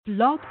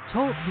Blog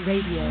Talk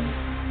Radio.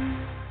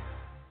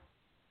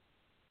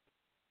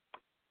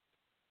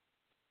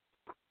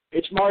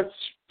 It's March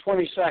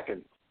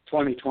 22nd,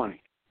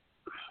 2020.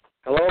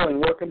 Hello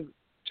and welcome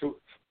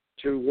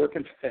to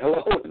Working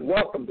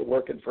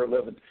for a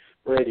Living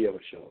radio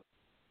show,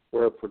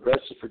 where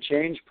Progressive for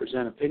Change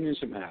present opinions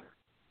that matter.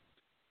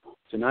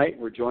 Tonight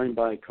we're joined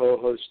by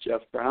co-host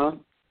Jeff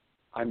Brown.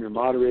 I'm your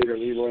moderator,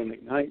 Leroy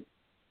McKnight.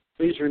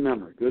 Please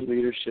remember, good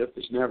leadership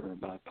is never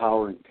about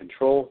power and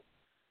control,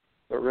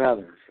 but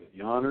rather for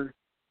the honor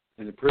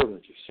and the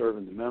privilege of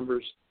serving the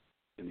members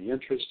in the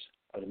interests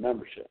of the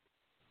membership.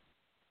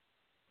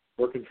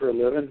 Working for a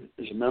Living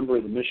is a member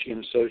of the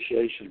Michigan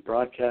Association of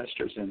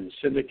Broadcasters and is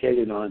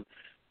syndicated on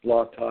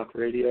Blog Talk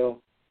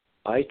Radio,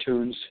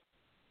 iTunes,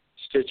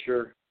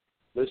 Stitcher,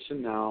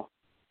 Listen Now,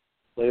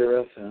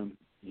 Player FM.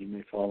 You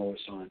may follow us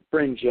on.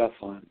 Bring Jeff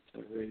on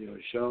to the radio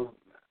show.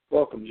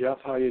 Welcome, Jeff.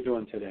 How are you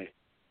doing today?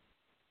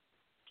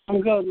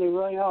 I'm good,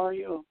 Leroy. How are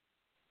you?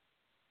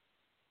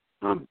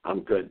 I'm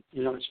good.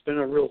 You know, it's been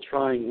a real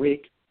trying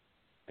week,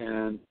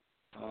 and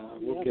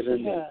we'll get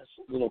into it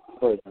a little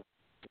further.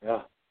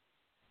 Yeah.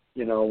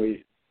 You know,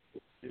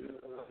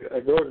 I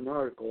wrote an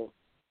article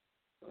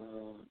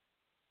on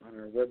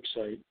our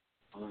website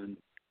on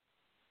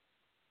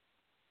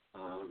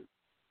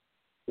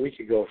a week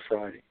ago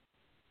Friday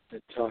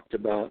that talked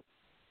about,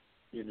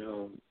 you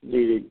know,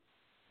 needing,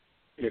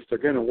 if they're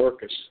going to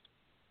work us,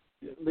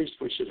 at least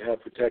we should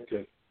have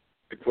protective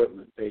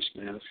equipment, face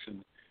masks and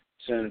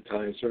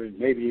sanitizer, and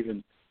maybe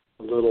even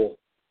a little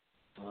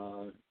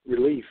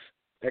relief,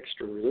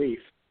 extra relief,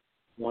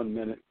 1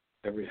 minute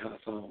every half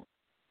hour.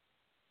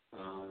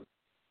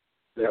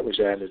 That was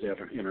added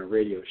in our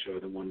radio show,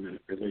 the 1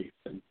 minute relief.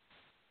 And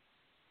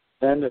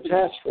the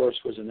task force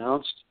was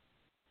announced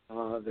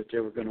that they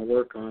were going to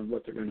work on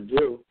what they're going to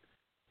do.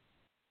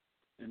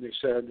 And they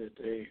said that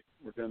they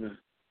were going to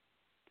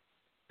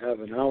have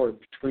an hour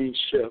between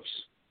shifts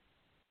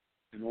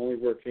and only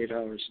work 8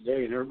 hours a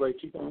day, and everybody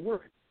keep on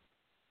working.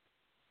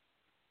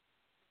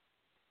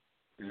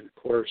 And, of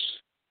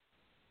course,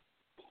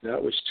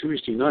 that was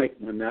Tuesday night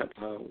when that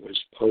was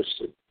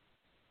posted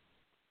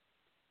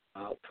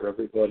out for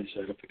everybody's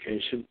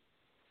edification.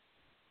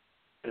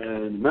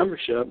 And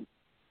membership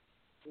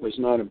was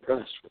not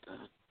impressed with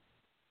that.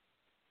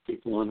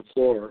 People on the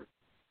floor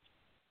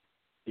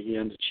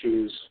began to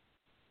choose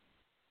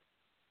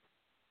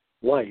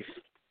life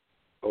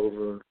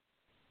over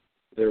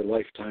their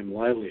lifetime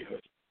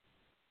livelihood.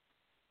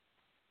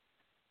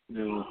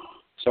 Now,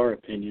 it's our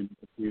opinion,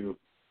 if you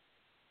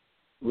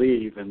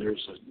leave, and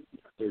there's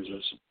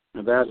a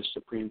Nevada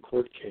Supreme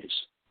Court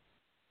case,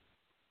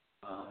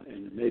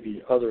 and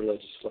maybe other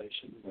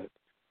legislation,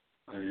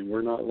 and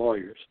we're not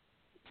lawyers,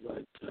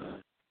 but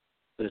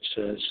that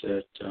says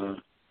that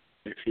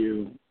if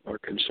you are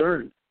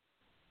concerned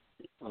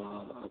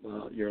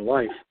about your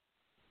life,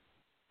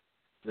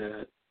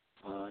 that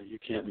you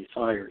can't be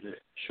fired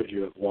should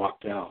you have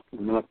walked out.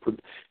 We're not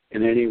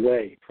in any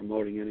way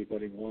promoting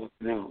anybody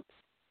walking out.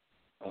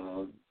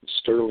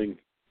 Sterling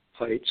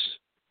Heights,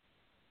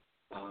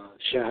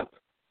 SHAP,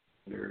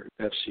 their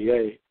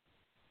FCA,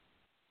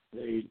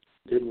 they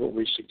did what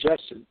we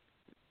suggested.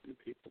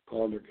 People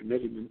called their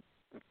committeemen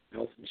of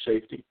health and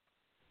safety,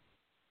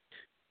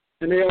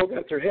 and they all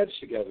got their heads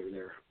together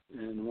there.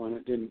 And when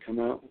it didn't come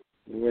out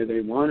the way they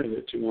wanted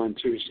it to on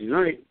Tuesday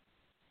night,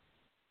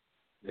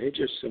 they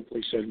just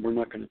simply said, we're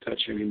not going to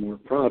touch any more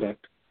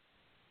product.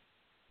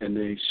 And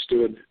they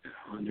stood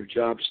on their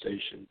job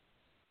station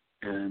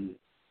and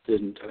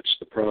didn't touch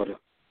the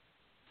product,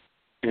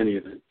 any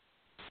of it.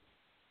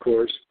 Of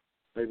course,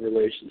 labor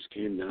relations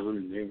came down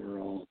and they were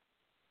all,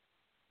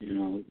 you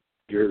know,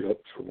 geared up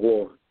for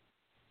war.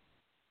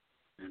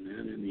 And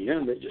then in the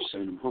end, they just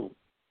sent them home.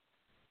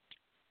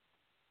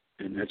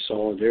 And that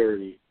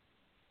solidarity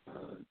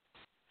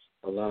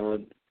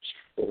allowed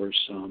for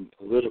some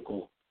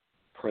political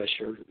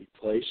pressure to be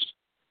placed.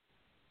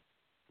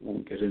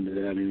 Won't get into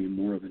that any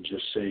more than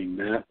just saying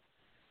that.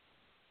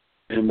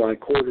 And by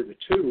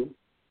 1:45,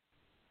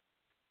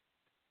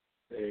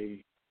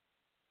 they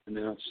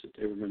announced that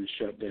they were going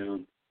to shut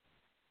down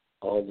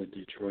all the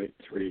Detroit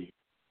three,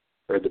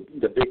 or the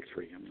big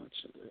three. I'm not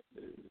saying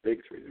the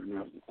big three. They're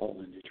not all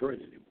in Detroit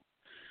anymore.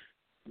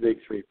 The big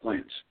three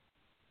plants.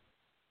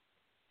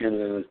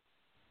 In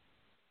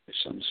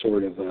some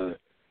sort of a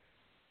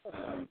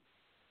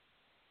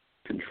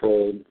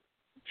controlled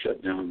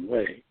shutdown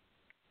way.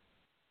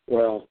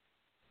 Well,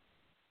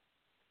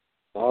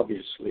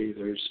 obviously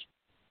there's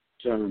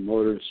General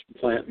Motors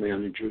plant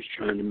managers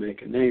trying to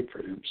make a name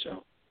for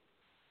himself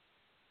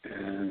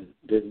and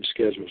didn't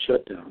schedule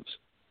shutdowns.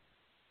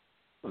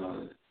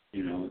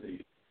 You know, the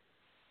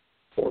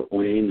Fort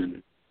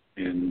Wayne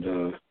and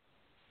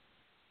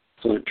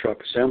Flint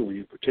Truck Assembly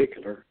in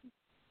particular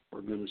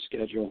were going to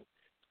schedule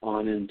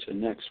on into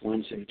next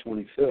Wednesday,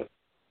 25th.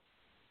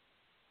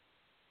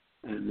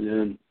 And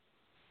then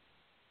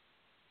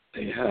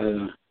they had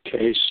a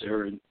case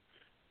there in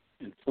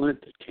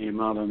Flint that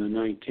came out on the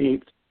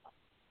 19th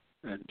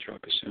at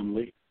Truck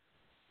Assembly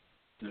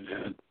that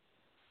had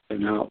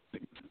been out.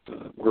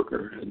 The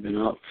worker had been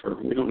out for,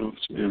 we don't know if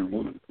it's a man or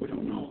woman, we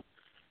don't know.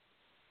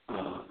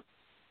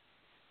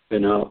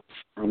 Been out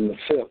from the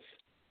 5th,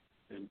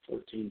 and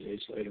 14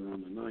 days later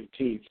on the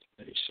 19th,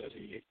 they said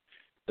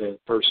the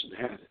person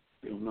had it.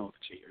 We don't know if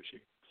it's he or she.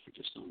 We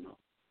just don't know.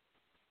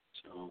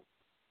 So,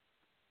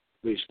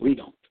 at least we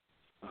don't.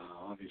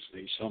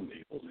 Obviously, some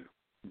people do.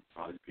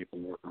 Probably people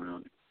work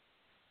around it.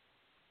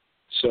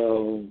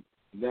 So,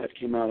 that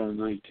came out on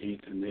the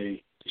 19th, and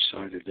they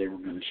decided they were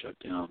going to shut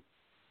down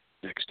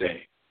next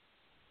day.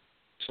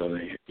 So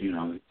they,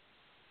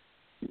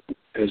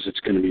 as it's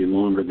going to be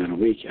longer than a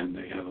weekend,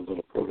 they have a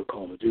little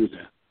protocol to do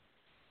that.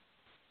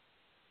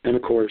 And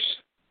of course,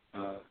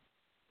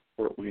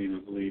 Fort Wayne, I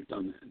believe,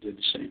 did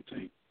the same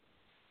thing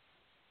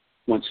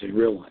once they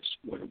realized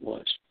what it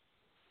was.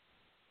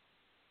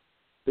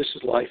 This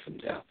is life and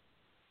death.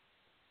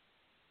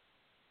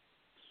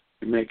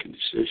 You're making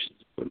decisions,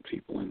 putting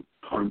people in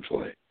harm's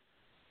way.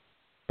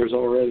 There's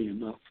already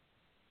enough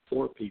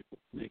poor people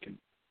making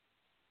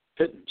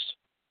pittance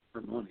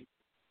for money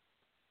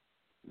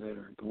that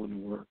are going to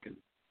work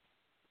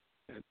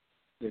at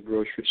the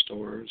grocery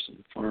stores and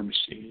the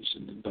pharmacies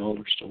and the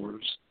dollar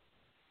stores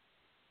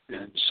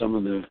and some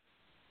of the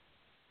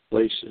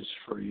places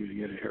for you to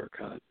get a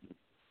haircut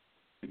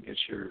and get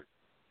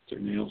their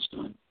nails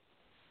done.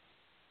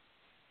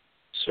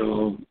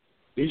 So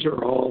these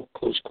are all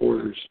close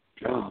quarters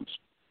jobs.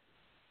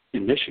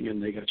 In Michigan,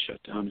 they got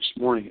shut down this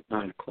morning at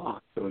 9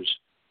 o'clock. Those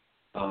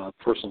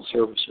personal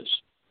services,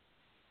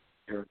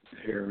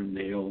 hair and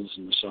nails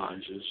and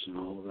massages and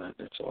all of that,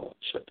 that's all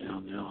shut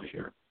down now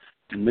here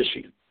in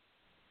Michigan.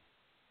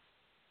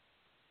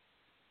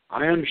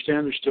 I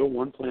understand there's still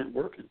one plant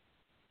working.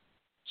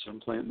 Some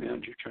plant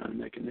manager trying to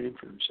make a name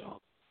for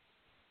himself.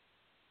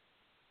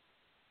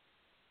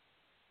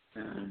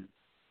 And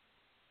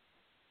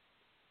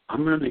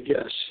I'm going to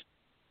guess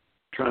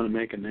trying to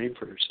make a name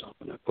for herself,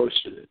 and I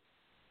posted it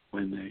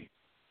when they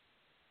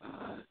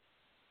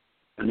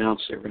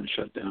announced they were going to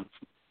shut down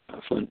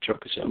Flint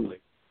Truck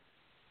Assembly.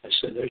 I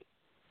said,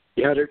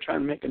 they're trying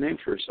to make a name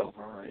for herself,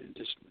 all right. It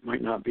just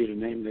might not be the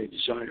name they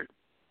desired.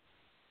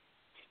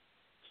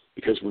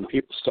 Because when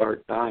people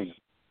start dying,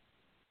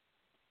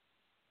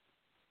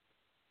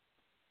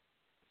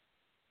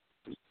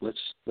 let's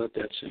let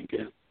that sink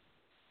in.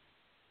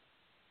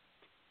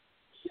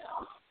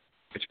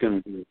 It's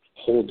going to be a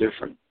whole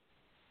different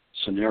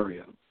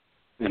scenario.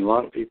 And a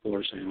lot of people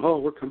are saying, oh,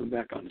 we're coming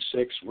back on the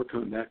 6th, we're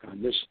coming back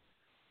on this.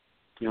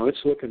 It's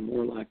looking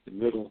more like the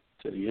middle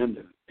to the end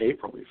of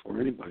April before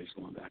anybody's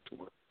going back to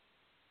work.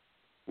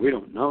 We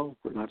don't know.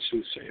 We're not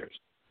soothsayers.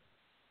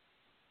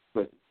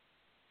 But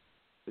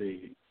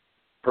the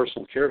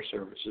personal care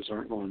services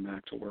aren't going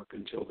back to work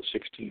until the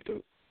 16th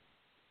of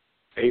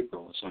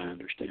April, as I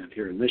understand,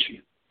 here in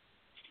Michigan.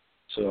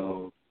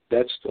 So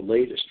that's the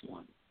latest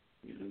one.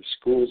 The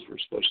schools were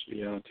supposed to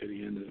be out to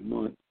the end of the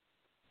month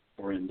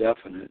or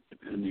indefinite,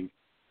 depending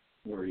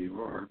where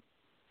you are.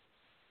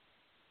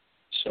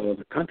 So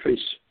the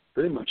country's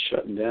pretty much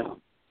shutting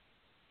down.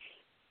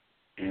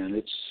 And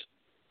it's,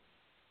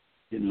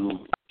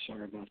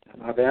 sorry about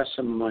that. I've asked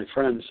some of my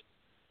friends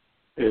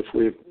if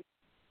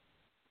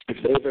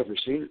they've ever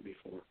seen it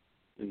before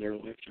in their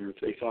lifetime, or if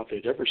they thought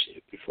they'd ever see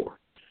it before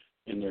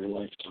in their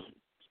lifetime.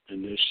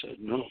 And they said,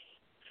 no,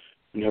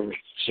 never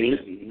seen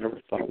it and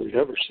never thought we'd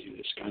ever see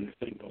this kind of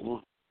thing go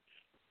on.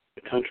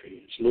 The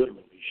country is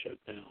literally shut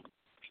down.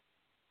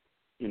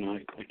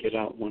 I get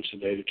out once a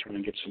day to try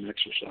and get some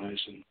exercise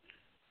and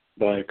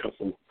buy a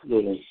couple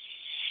little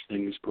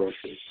things,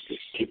 groceries,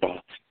 just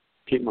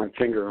keep my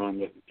finger on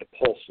the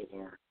pulse of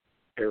our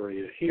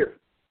area here.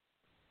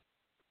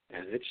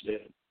 And it's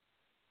dead.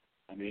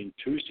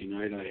 Tuesday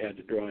night I had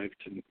to drive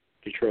to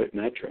Detroit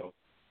Metro,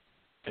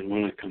 and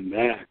when I come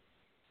back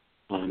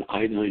on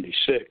I-96,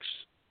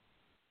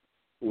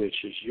 which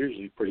is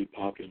usually a pretty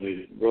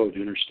populated road,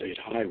 interstate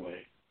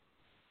highway,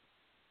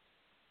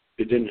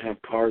 it didn't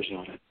have cars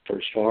on it for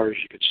as far as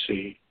you could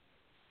see,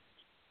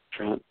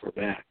 front or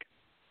back,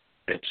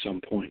 at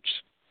some points.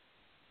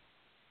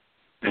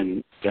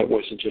 And that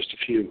wasn't just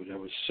a few, that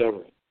was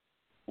several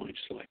points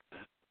like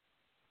that.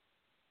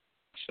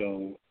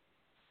 So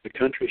the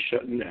country's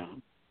shutting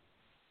down.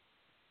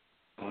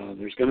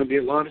 There's going to be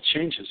a lot of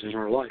changes in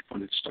our life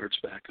when it starts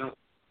back up.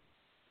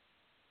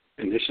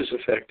 And this is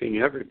affecting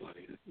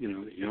everybody,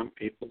 the young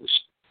people, the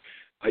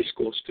high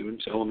school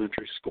students,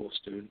 elementary school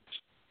students,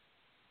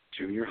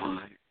 junior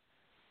high,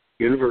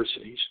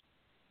 universities,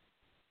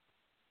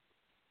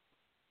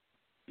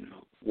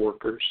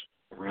 workers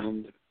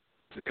around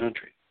the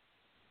country.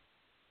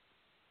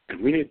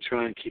 And we need to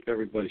try and keep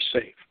everybody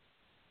safe.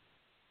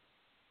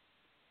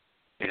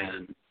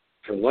 And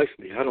for the life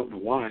of me, I don't know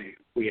why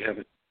we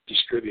haven't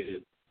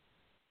distributed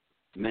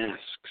masks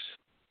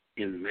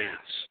in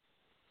mass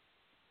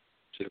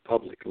to the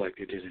public like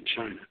they did in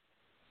China.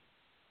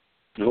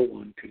 No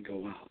one could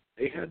go out.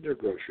 They had their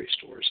grocery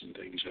stores and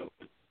things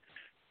open.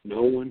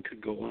 No one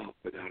could go out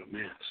without a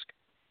mask.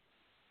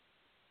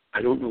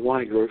 I don't know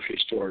why grocery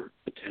store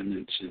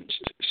attendants and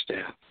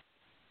staff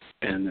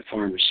and the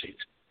pharmacies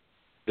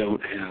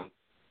don't have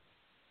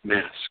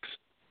masks.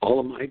 All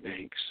of my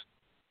banks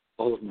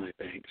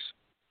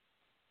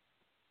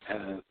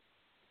have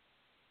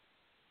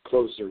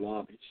closed their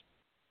lobbies.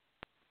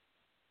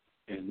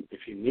 And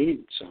if you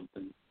need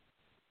something,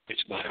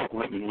 it's by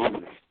appointment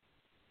only.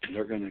 And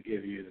they're going to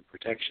give you the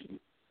protection,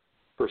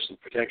 personal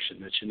protection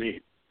that you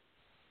need.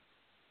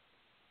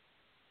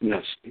 And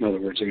that's, in other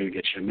words, they're going to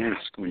get you a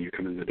mask when you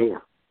come in the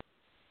door.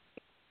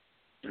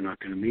 They're not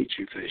going to meet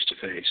you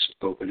face-to-face,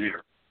 open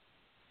air.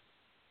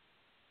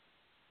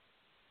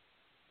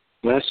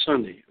 Last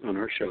Sunday on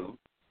our show,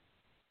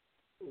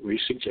 we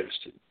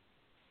suggested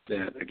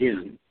that,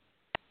 again,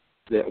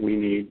 that we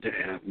need to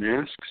have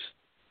masks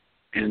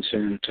and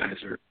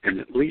sanitizer and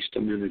at least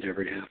a minute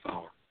every half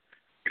hour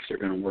if they're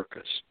going to work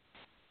us.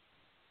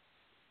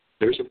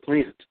 There's a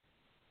plant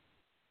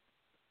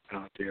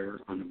out there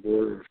on the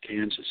border of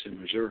Kansas and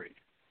Missouri.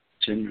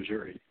 It's in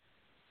Missouri.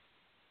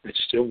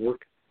 It's still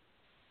working.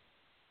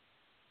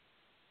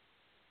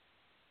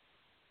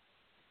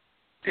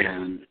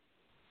 And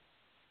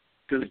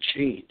it's going to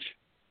change.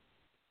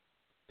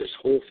 This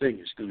whole thing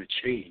is going to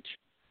change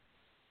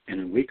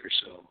in a week or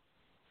so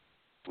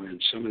when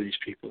some of these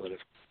people that have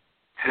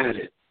had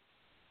it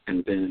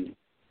and been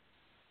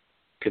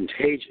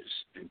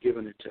contagious and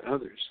given it to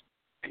others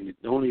and you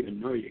don't even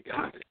know you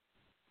got it.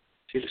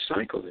 See, the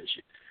cycle is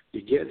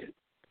you get it,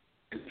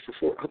 and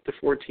for up to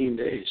 14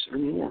 days or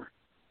more,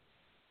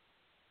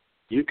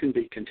 you can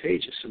be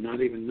contagious and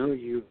not even know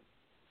you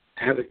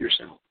have it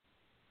yourself.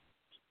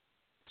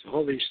 So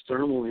all these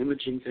thermal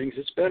imaging things,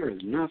 it's better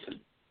than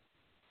nothing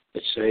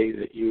that say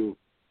that you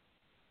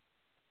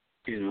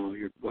know,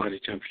 your body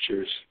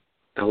temperature is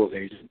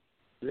elevated.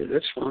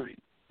 That's fine,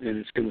 and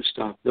it's going to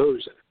stop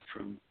those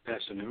from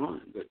passing it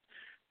on. But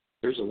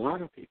there's a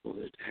lot of people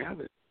that have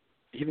it,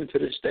 even to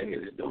this day,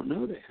 that don't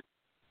know that.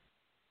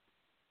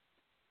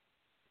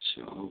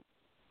 So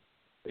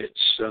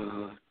it's,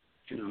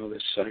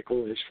 this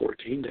cycle is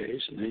 14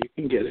 days, and then you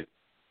can get it.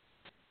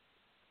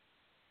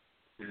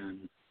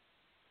 And,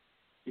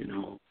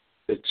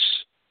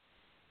 it's,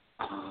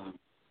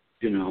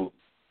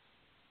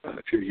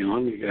 if you're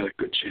young, you got a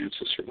good chance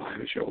to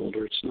survive. As you're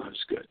older, it's not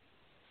as good.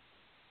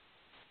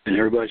 And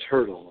everybody's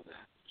heard all of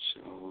that.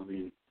 So,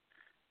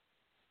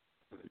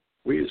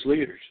 we as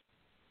leaders,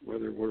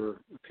 whether we're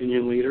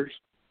opinion leaders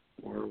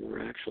or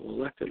we're actual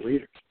elected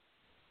leaders,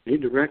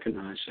 need to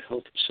recognize the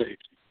health and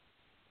safety.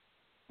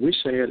 We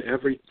say it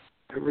every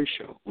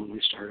show when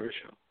we start our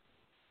show.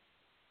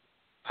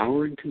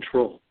 Power and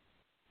control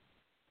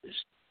is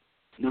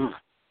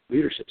not,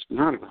 leadership's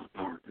not about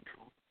power and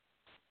control,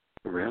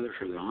 but rather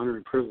for the honor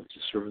and privilege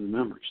of serving the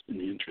members in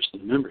the interest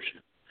of the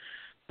membership.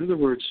 In other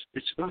words,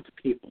 it's about the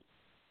people.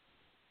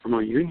 From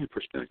a union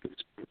perspective,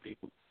 it's about the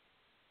people.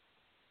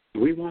 Do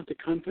we want the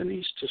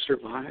companies to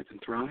survive and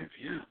thrive?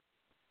 Yeah.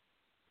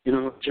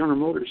 General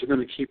Motors are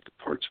going to keep the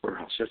parts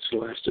warehouse. That's the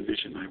last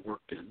division I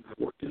worked in. I've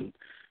worked in,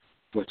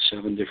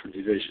 7 different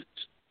divisions.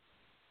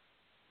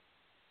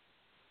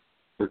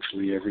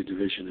 Virtually every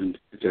division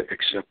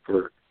except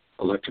for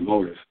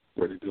electromotive,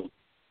 where they build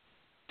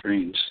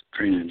train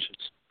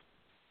engines.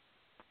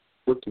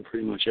 Worked in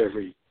pretty much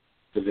every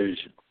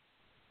division.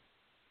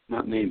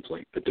 Not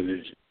nameplate, but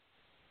division.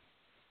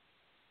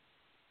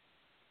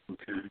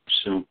 Okay,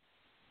 so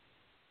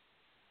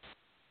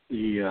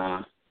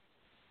the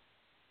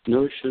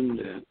notion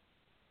that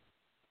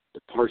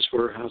the parts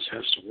warehouse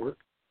has to work,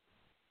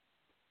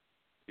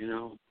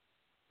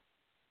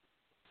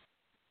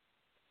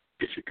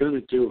 if you're going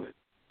to do it,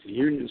 the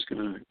union's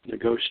going to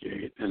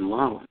negotiate and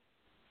allow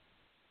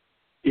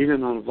it,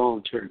 even on a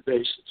voluntary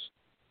basis.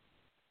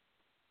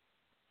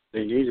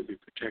 They need to be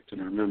protecting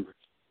our members.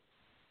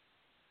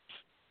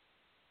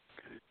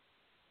 Okay,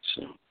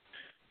 so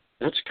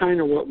that's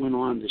kind of what went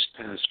on this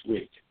past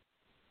week.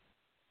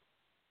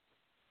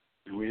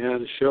 And we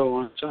had a show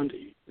on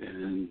Sunday,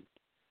 and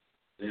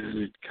then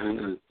it kind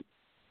of,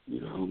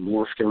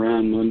 morphed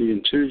around Monday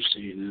and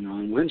Tuesday, and then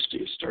on Wednesday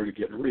it started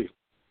getting real.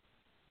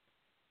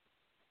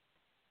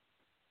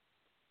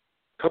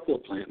 A couple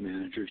of plant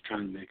managers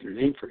trying to make a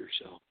name for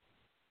themselves.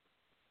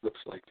 Looks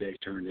like they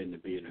turned into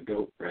being a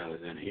goat rather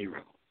than a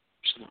hero.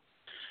 So,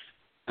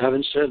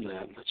 having said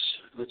that,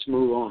 let's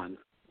move on.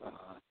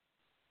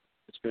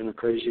 It's been a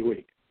crazy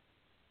week,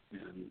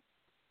 and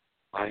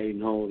I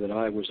know that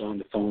I was on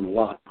the phone a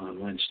lot on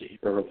Wednesday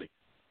early,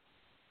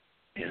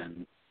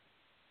 and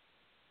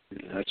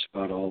that's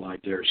about all I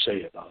dare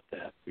say about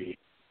that.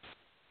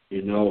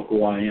 You know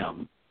who I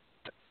am.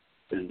 I've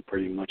been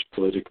pretty much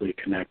politically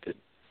connected,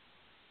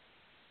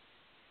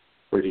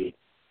 pretty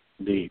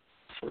deep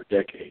for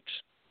decades,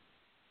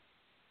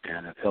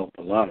 and have helped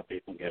a lot of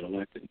people get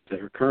elected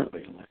that are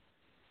currently elected,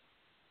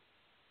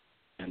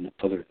 and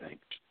other things.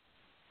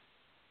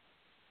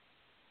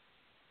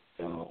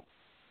 So,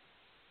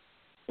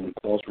 when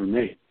calls were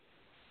made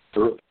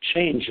for a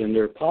change in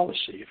their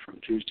policy from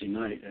Tuesday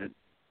night at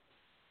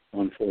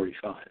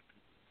 1:45,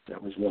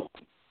 that was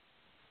welcome.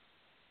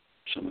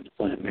 Some of the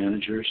plant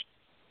managers,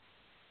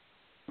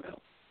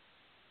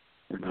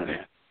 we're not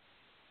happy.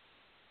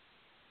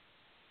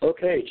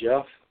 Okay,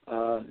 Jeff,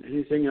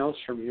 Anything else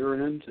from your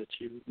end that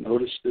you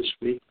noticed this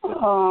week?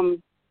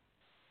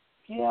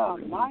 Yeah,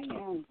 my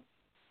end,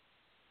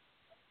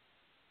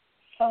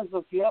 as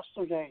of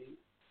yesterday,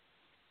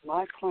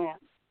 my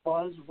plant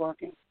was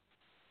working.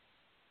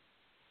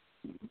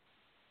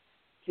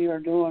 They are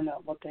doing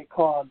what they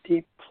call a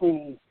deep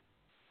clean.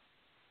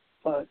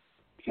 But,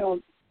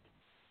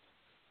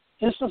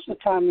 this is the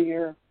time of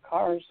year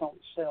cars don't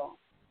sell.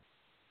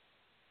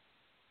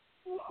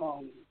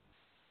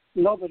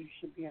 Nobody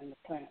should be in the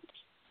plants.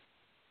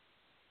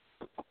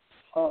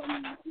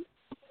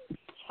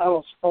 I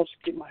was supposed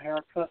to get my hair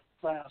cut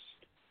last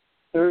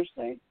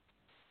Thursday.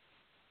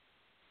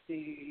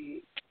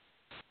 The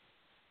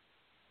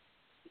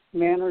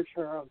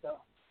manager of the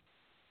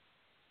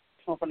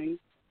company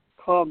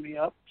called me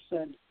up,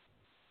 said,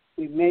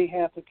 we may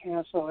have to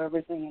cancel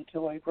everything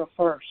until April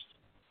 1st.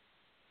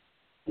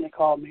 And they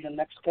called me the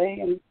next day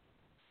and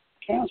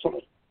canceled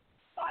it.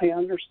 I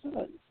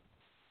understood.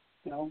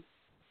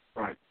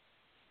 Right.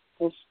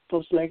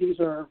 Those ladies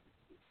are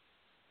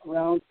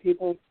around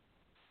people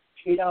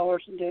 8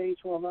 hours a day,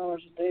 12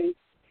 hours a day.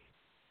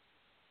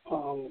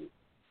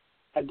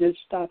 I did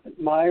stop at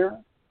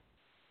Meijer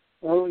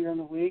earlier in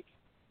the week,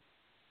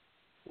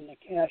 and the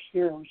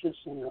cashier was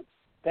just in a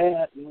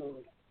bad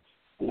mood.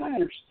 And I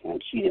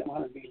understand she didn't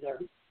want to be there.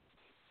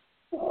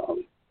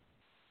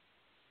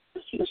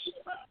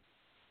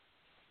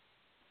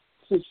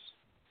 This is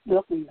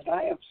nothing that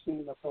I have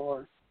seen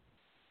before.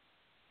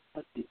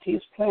 But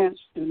these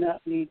plants do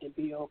not need to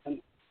be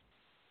open.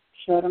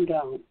 Shut them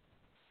down.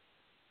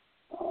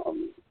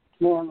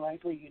 More than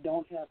likely, you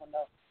don't have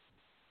enough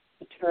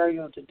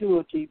material to do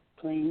a deep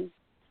clean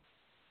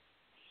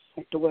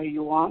like the way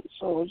you want,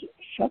 so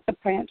shut the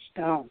plants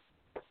down.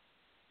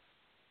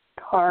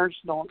 Cars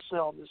don't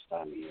sell this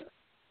time of year.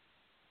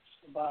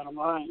 It's the bottom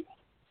line.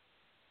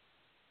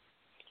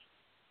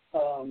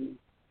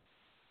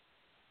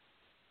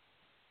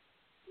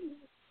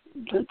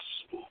 That's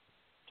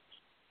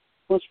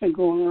what's been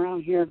going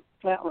around here at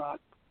Flat Rock,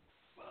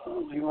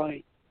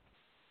 Leroy.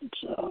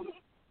 It's a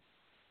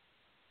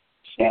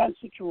sad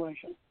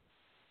situation.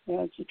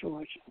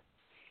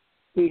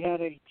 We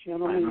had a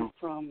gentleman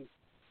from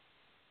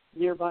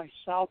nearby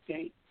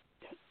Southgate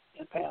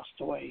that passed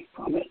away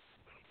from it.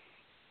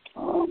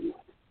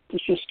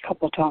 It's just a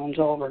couple towns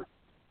over.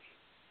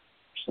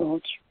 So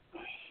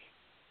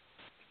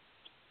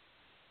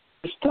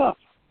it's tough.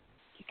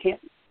 You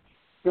can't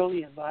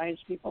really advise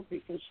people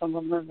because some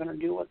of them are going to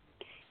do what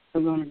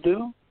they're going to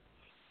do.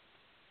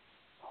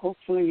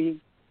 Hopefully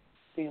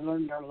they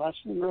learn their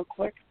lesson real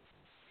quick.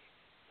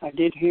 I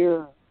did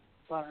hear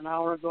about an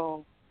hour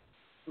ago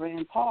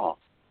Rand Paul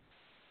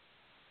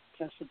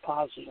tested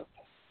positive.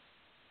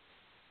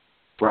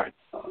 Right.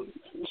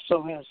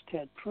 So has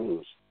Ted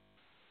Cruz.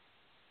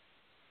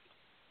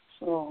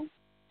 So,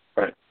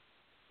 right.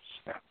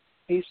 Yeah.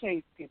 Be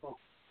safe, people.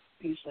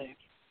 Be safe.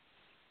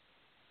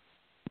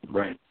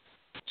 Right.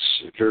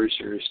 It's a very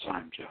serious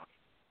time, Jeff.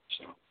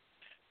 So,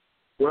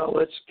 well,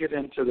 let's get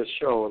into the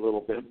show a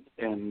little bit.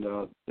 And,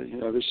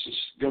 this is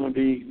going to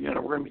be,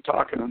 we're going to be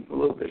talking a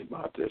little bit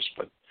about this.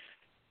 But,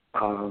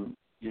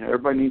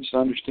 everybody needs to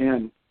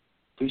understand,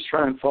 please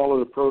try and follow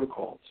the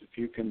protocols. If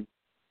you can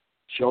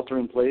shelter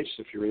in place,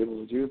 if you're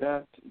able to do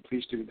that,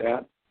 please do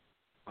that.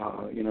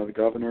 The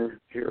governor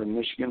here in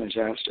Michigan has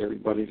asked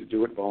everybody to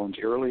do it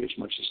voluntarily as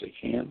much as they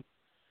can,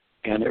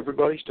 and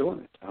everybody's doing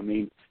it. I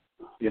mean,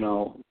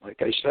 like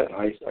I said,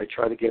 I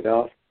try to get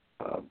out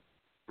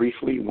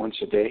briefly once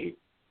a day,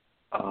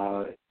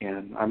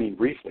 and I mean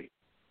briefly,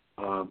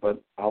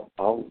 but I'll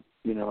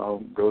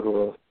go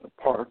to a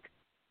park,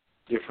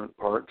 different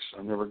parks.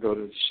 I never go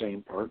to the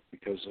same park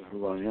because of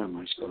who I am,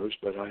 I suppose,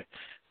 but I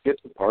get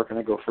to the park and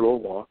I go for a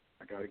little walk.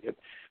 I got to get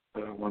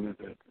one of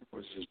the,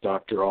 was his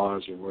Dr.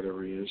 Oz or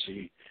whatever he is,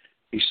 he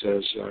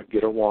says,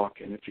 get a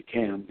walk, and if you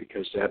can,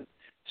 because that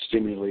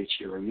stimulates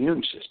your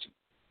immune system.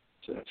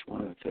 So that's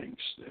one of the things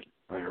that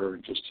I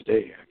heard just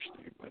today,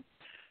 actually. But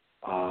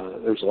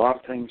there's a lot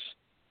of things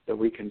that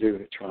we can do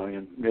to try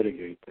and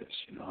mitigate this.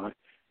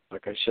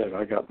 Like I said,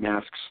 I got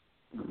masks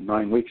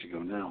 9 weeks ago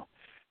now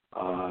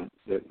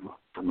that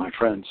for my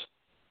friends,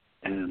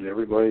 and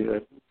everybody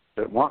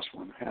that wants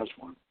one has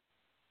one.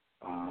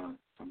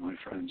 From my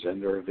friends,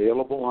 and they're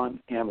available on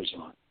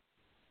Amazon.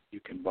 You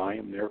can buy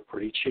them there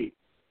pretty cheap,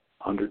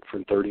 $100 for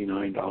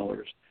 $39.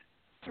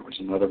 There was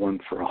another one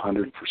for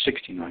 $100 for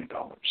 $69.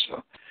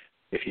 So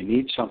if you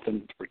need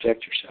something to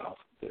protect yourself,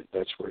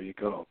 that's where you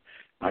go.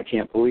 I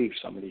can't believe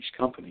some of these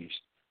companies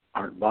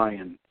aren't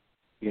buying,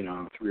 3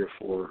 or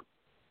 4,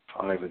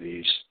 5 of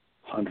these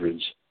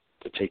hundreds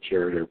to take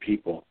care of their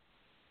people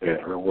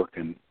that are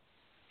working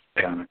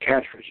on a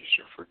cash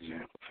register, for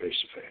example,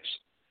 face-to-face.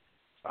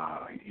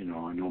 I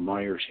know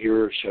Myers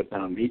here shut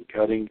down meat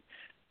cutting,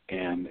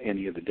 and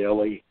any of the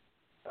deli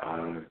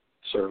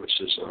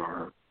services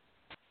are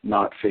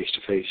not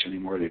face-to-face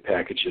anymore. They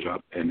package it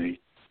up and they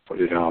put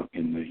it out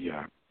in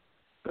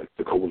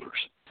the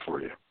coolers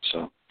for you.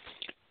 So,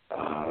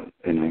 and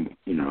then,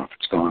 if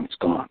it's gone, it's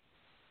gone.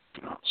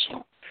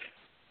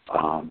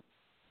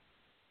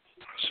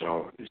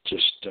 So it's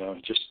just a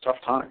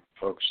tough time,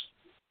 folks,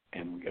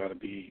 and we got to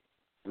be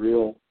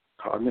real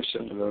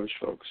cognizant of those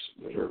folks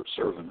that are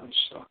serving us.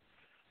 So,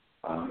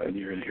 and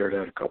you're going to hear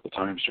that a couple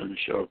times during the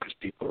show because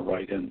people are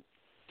right in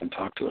and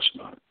talk to us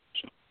about it.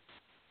 So,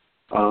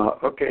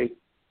 okay,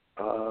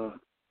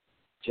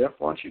 Jeff,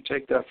 why don't you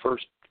take that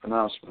first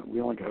announcement?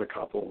 We only got a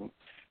couple,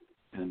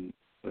 and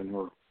then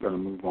we're going to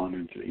move on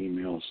into the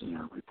emails and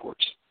our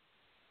reports.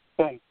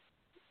 Okay.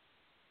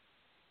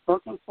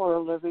 Working for a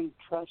Living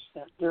trusts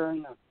that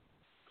during the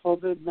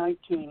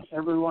COVID-19,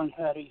 everyone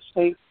had a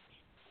safe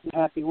and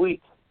happy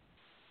week.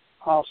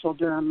 Also,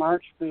 during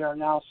March, we are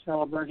now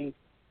celebrating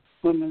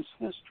Women's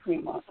History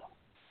Month.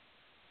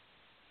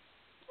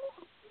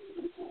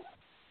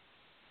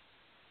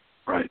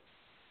 Right.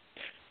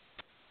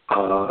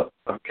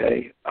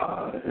 Okay.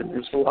 And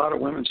there's a lot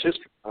of women's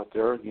history out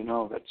there. You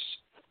know,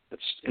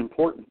 that's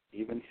important,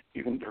 even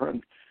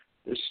during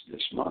this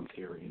month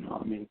here. You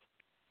know, I mean,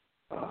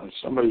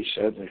 somebody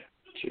said that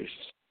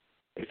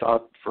they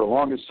thought for the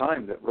longest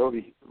time that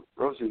Rosie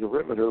the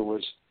Riveter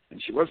was,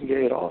 and she wasn't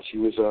gay at all. She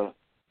was a,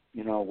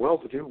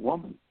 well-to-do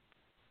woman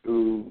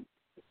who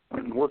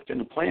went and worked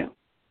in a plant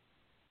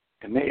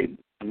and made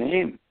a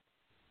name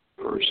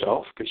for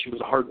herself because she was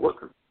a hard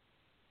worker.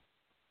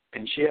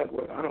 And she had,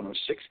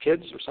 6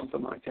 kids or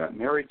something like that,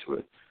 married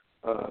to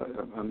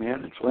a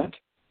man in Flint.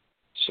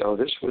 So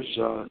this was,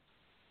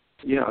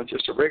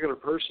 just a regular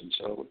person.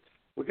 So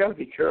we got to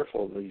be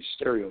careful of these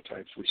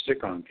stereotypes we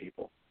stick on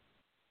people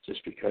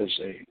just because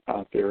they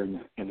out there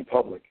in the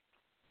public,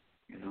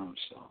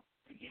 So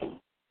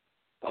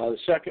the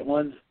second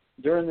one,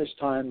 during this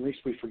time, at least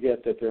we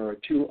forget that there are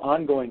 2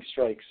 ongoing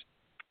strikes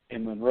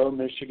in Monroe,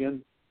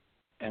 Michigan,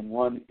 and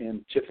one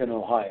in Tiffin,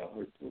 Ohio.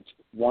 It's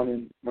one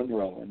in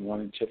Monroe and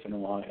one in Tiffin,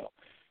 Ohio.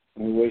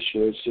 And we wish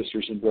those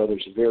sisters and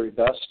brothers the very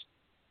best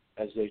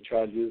as they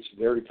try to do this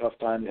very tough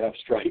time to have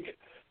strike,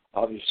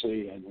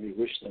 obviously, and we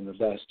wish them the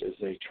best as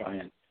they try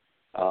and,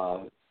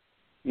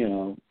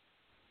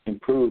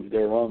 improve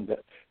their own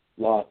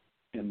lot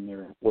in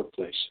their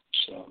workplace.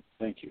 So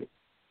thank you.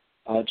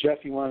 Jeff,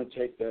 you want to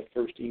take that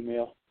first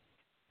email?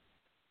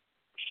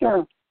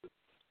 Sure.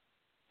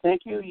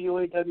 Thank you,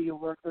 UAW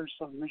workers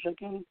of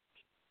Michigan,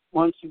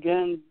 once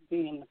again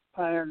being the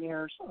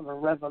pioneers of a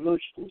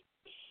revolution,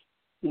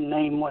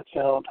 name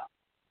withheld.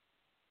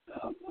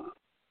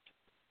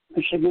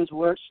 Michigan's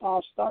where it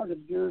all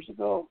started years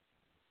ago.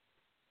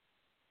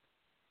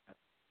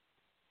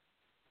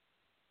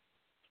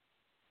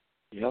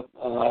 Yep.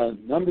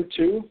 Number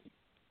 2,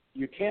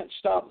 you can't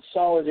stop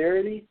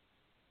solidarity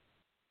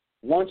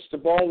once the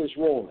ball is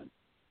rolling.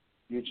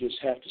 You just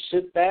have to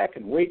sit back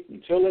and wait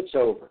until it's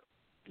over.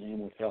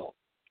 Name withheld.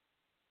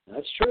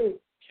 That's true,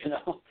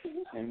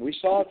 and we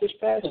saw it this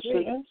past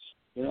week.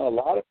 A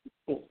lot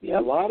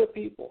of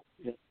people,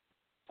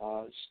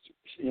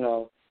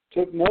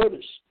 took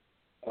notice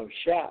of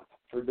SHAP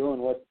for doing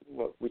what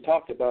we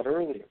talked about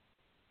earlier.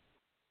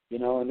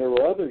 And there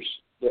were others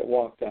that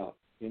walked out.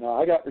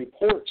 I got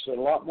reports that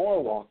a lot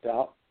more walked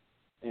out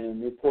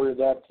and reported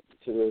that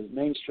to the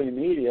mainstream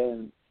media,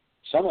 and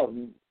some of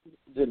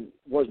them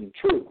wasn't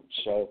true.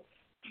 So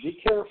be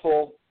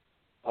careful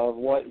of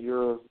what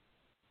you're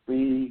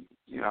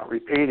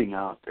repeating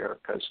out there,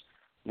 because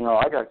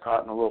I got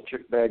caught in a little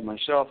trick bag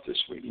myself this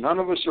week. None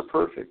of us are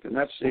perfect, and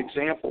that's the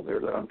example there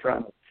that I'm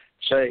trying to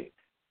say.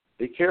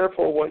 Be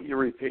careful what you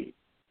repeat.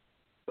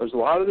 There's a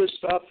lot of this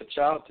stuff that's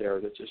out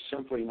there that's just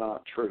simply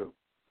not true.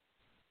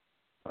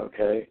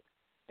 Okay?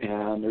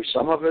 And there's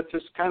some of it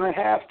that's kind of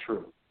half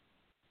true.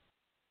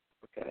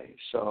 Okay?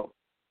 So,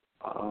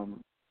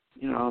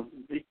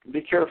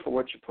 be careful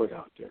what you put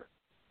out there.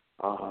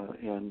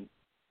 And,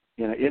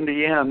 in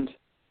the end,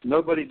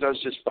 nobody does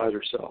this by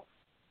themselves.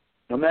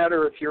 No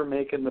matter if you're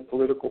making the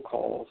political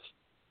calls,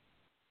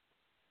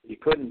 you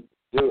couldn't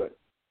do it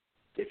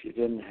if you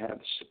didn't have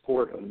the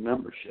support of the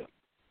membership.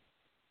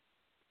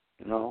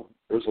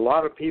 There's a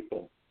lot of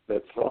people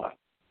that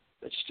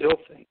still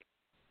think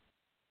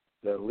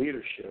that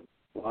leadership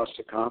lost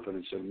the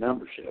confidence in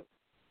membership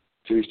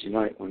Tuesday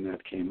night when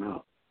that came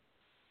out.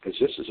 Because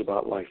this is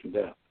about life and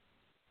death.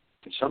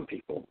 And some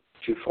people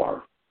too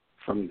far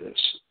from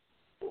this.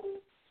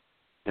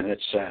 And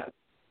it's sad.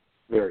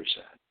 Very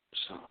sad.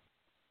 So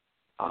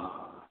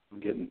I'm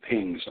getting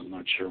pings. I'm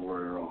not sure where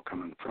they're all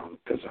coming from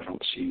because I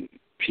don't see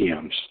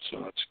PMs,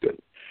 so that's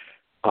good.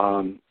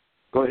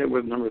 Go ahead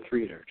with number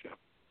 3 there, Jeff.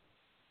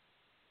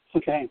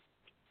 Okay.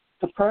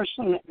 The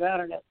person that got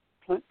it at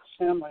Flint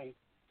Assembly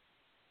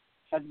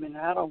had been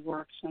out of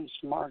work since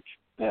March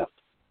 5th.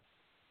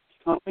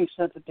 The company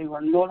said that they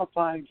were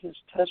notified his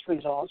test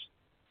results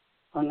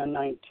on the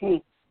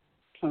 19th.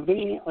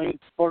 Conveniently,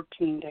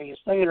 14 days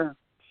later,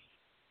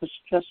 which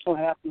just so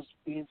happens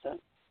to be the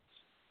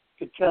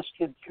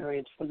adjusted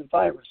period for the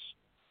virus.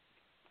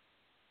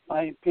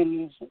 My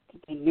opinion is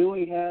that they knew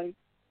he had it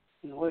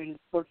and waited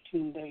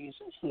 14 days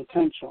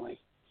intentionally.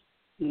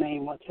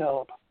 Name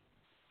withheld.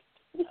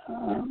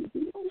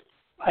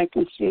 I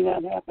can see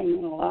that happening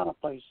in a lot of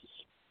places.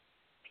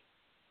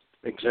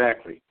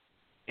 Exactly.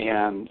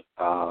 And,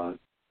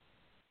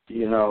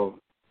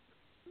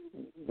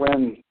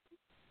 when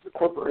the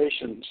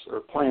corporations or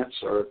plants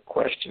are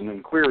questioned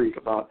and queried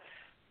about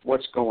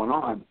what's going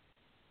on,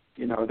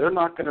 they're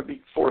not going to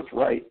be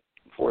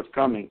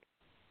forthcoming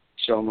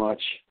so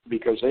much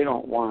because they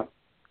don't want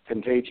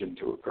contagion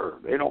to occur.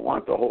 They don't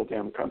want the whole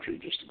damn country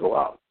just to go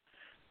out.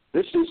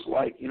 This is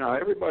like,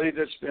 everybody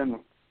that's been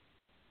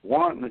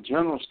wanting a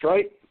general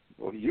strike,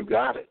 well, you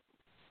got it.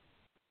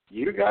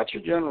 You got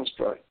your general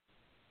strike.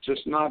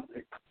 Just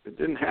it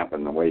didn't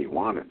happen the way you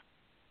wanted.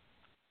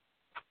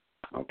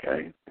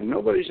 Okay? And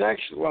nobody's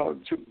actually,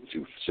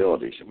 two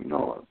facilities that we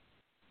know of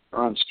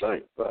are on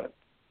strike, but,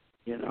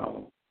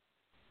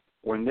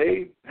 when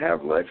they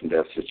have life and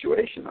death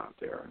situation out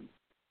there and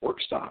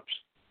work stops,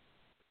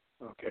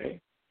 okay?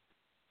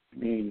 I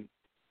mean,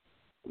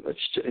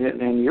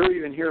 and you're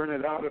even hearing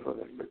it out of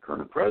the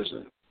current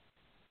president.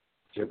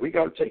 Said we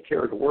got to take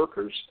care of the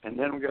workers, and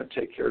then we got to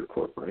take care of the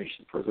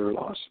corporation for their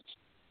losses.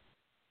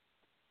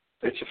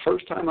 It's the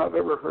first time I've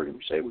ever heard him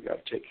say we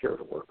got to take care of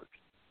the workers.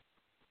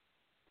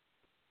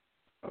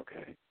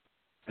 Okay,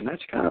 and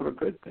that's kind of a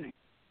good thing.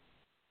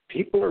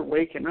 People are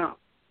waking up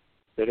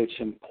that it's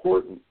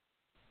important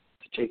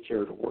to take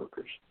care of the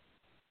workers.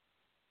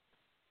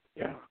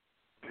 Yeah,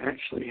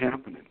 actually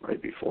happening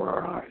right before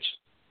our eyes,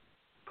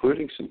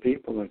 including some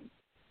people that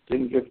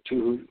didn't give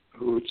two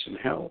hoots in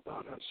hell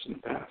about us in the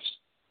past.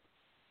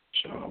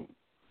 So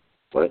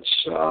let's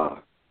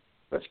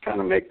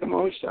kind of make the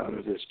most out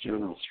of this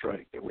general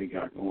strike that we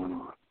got going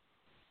on.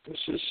 This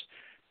is,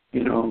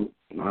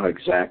 not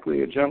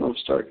exactly a general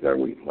strike that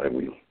we'd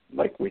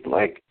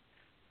like,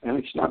 and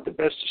it's not the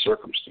best of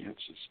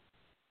circumstances.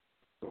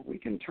 But we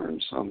can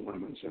turn some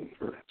lemons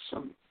into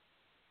some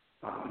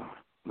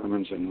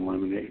lemons and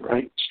lemonade,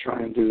 right? Let's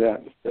try and do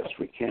that as best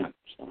we can.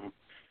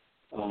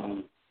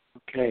 So,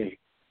 okay.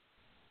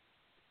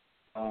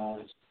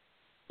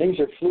 Things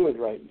are fluid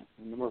right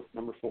now.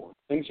 Number 4.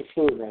 Things are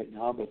fluid right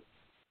now, but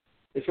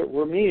if it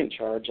were me in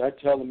charge, I'd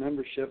tell the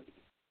membership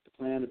to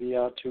plan to be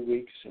out 2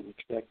 weeks and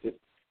expect it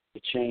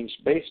to change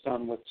based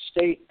on what the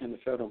state and the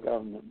federal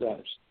government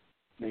does.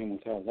 Name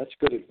withheld. That's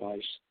good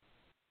advice.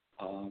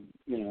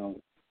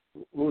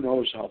 Who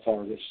knows how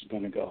far this is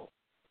going to go.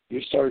 You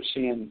start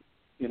seeing,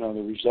 the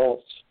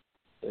results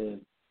that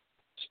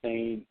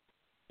Spain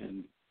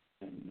and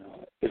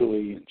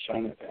Italy and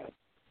China have had.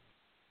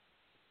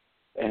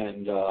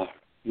 And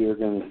you're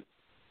going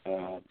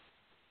to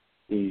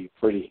be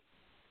pretty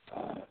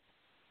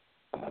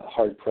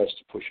hard-pressed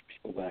to push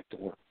people back to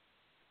work.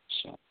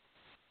 So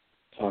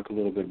talk a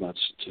little bit about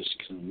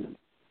statistics in a minute.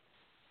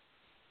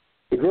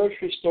 The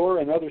grocery store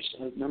and other,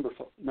 number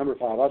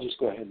 5, I'll just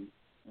go ahead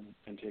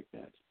and take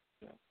that.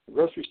 Yeah. The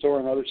grocery store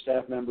and other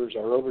staff members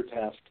are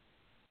overtasked,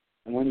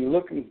 and when you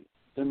look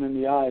them in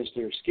the eyes,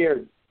 they're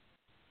scared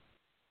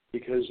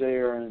because they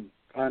are in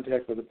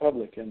contact with the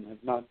public and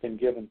have not been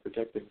given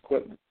protective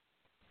equipment.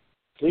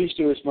 Please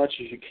do as much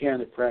as you can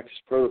to practice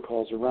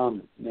protocols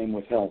around it, name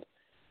withheld.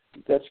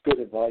 That's good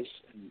advice,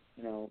 and,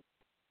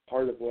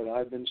 part of what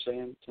I've been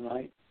saying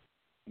tonight,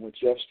 and what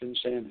Jeff's been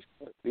saying,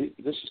 this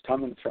is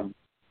coming from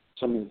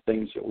some of the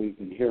things that we've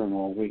been hearing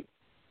all week,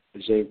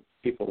 is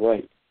people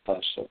write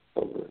us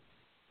over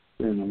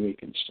during the week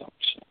and stuff.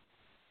 So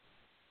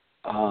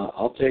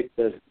I'll take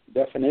the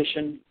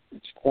definition.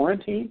 It's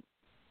quarantine.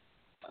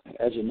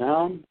 As a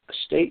noun, a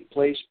state,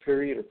 place,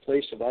 period, or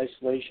place of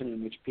isolation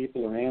in which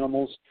people or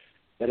animals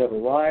that have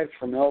arrived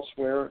from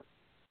elsewhere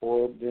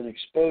or been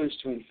exposed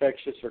to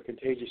infectious or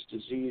contagious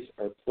disease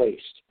are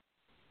placed.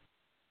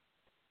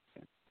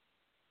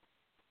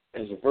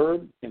 As a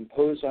verb,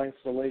 impose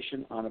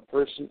isolation on a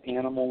person,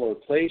 animal, or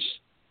place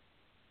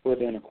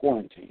within a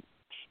quarantine.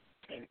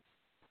 Okay.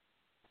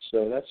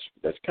 So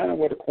that's kind of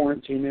what a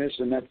quarantine is,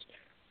 and that's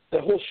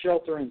the whole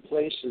shelter in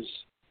place is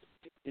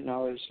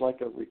like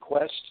a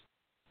request.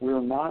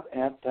 We're not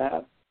at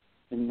that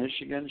in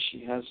Michigan.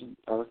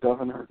 Our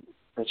governor,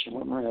 Gretchen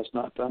Whitmer, has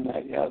not done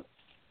that yet.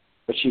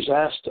 But she's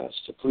asked us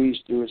to please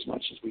do as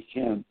much as we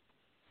can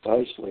to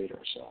isolate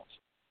ourselves.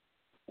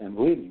 And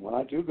believe me, when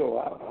I do go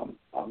out,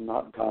 I'm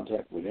not in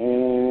contact with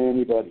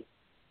anybody.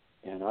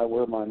 And I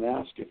wear my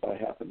mask if I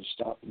happen to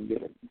stop and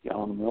get a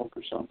gallon of milk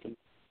or something,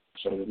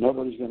 so that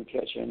nobody's going to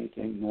catch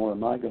anything, nor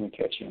am I going to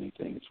catch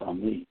anything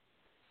from me.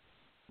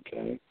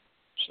 Okay?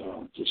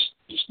 So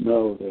just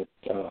know that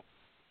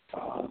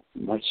it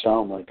might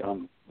sound like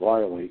I'm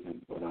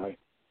violating, but I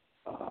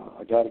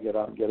got to get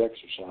out and get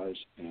exercise,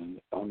 and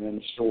if I'm in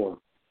the store,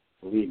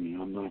 believe me,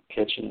 I'm not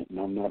catching it and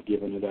I'm not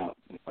giving it out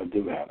if I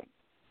do have it.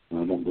 And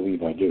I don't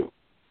believe I do.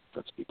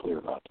 Let's be clear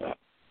about that.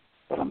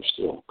 But I'm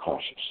still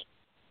cautious.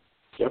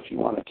 Jeff, you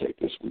want to take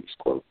this week's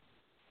quote?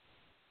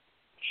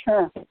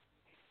 Sure.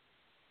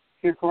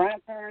 Your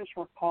grandparents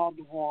were called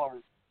to war.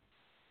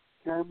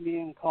 You're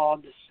being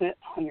called to sit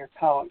on your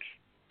couch.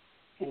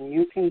 And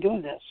you can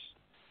do this.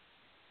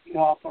 The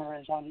author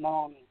is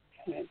unknown,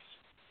 and it's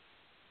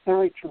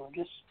very true.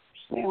 Just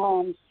stay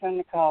home, sit on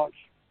the couch,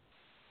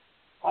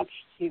 watch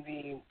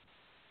TV.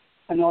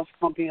 I know it's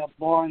going to be a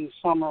boring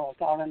summer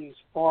without any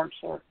sports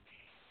or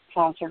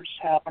concerts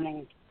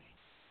happening,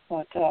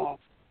 but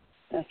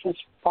that's just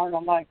part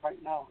of life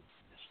right now.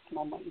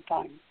 moment in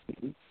time.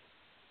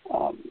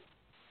 Mm-hmm.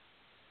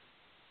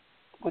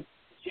 With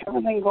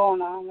everything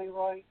going on,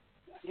 Leroy,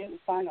 I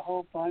didn't find a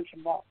whole bunch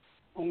about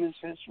women's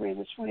history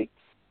this week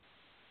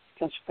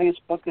because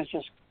Facebook is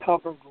just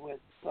covered with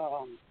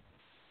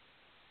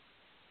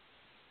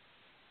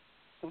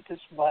this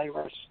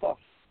virus stuff,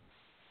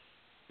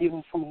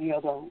 even from the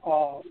other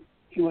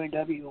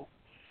UAW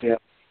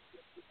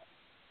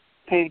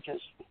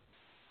pages.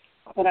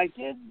 But I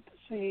did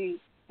see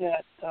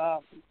that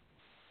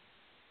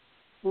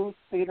Ruth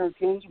Bader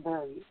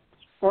Ginsburg's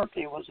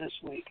birthday was this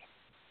week.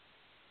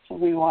 So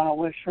we want to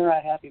wish her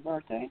a happy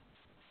birthday.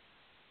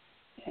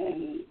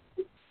 And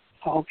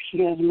I hope she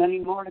has many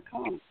more to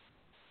come.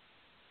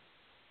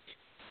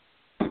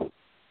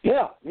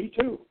 Yeah, me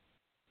too.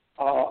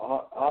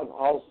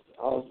 I'll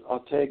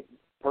take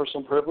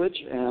personal privilege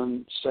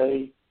and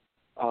say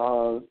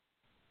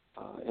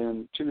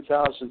in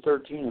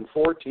 2013 and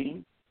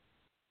 14,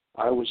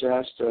 I was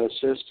asked to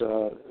assist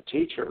a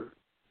teacher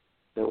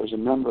that was a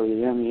member of the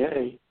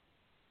MEA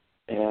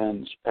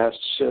and asked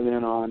to sit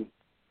in on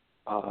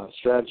a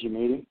strategy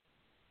meeting.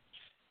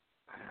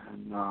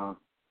 And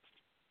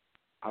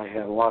I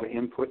had a lot of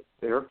input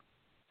there.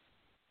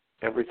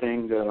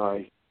 Everything that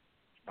I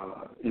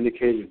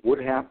indicated would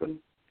happen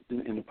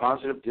in the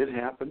positive did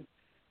happen.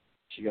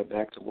 She got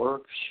back to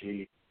work.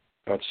 She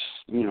got,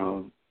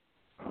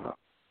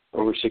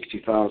 over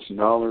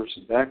 $60,000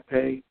 in back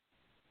pay.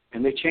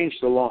 And they changed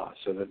the law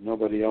so that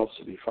nobody else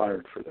would be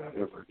fired for that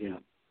ever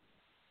again.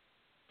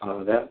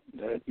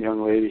 That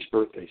young lady's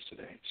birthday's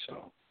today.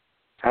 So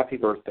happy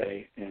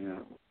birthday.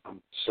 And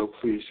I'm so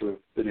pleased to have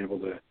been able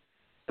to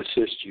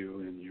assist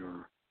you in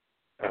your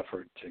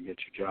effort to get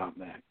your job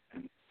back.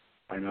 And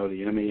I know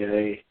the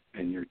MEA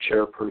and your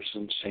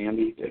chairperson,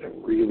 Sandy, did a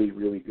really,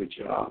 really good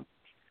job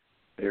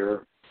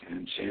there.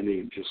 And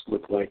Sandy just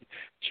looked like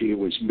she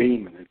was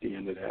beaming at the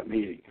end of that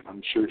meeting. And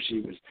I'm sure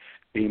she was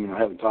beaming. I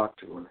haven't talked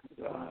to her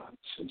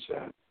since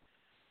that.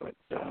 But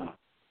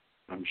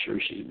I'm sure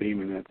she's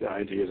beaming at the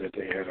idea that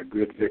they had a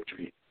good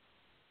victory.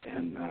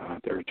 And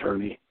their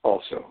attorney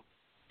also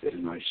did a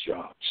nice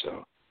job.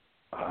 So,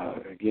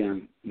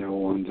 again, no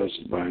one does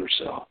it by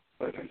herself.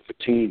 But as a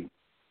team,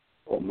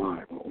 oh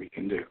my, what we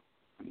can do.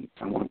 And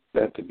I want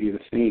that to be the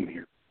theme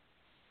here,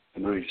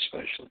 tonight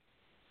especially.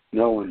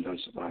 No one does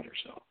it by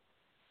herself.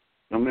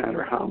 No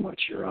matter how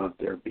much you're out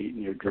there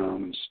beating your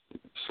drum and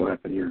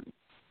slapping your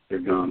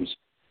gums,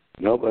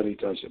 nobody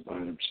does it by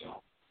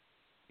themselves.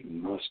 You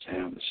must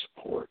have the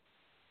support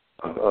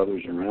of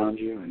others around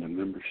you and the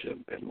membership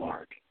at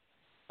large.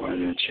 Why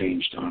that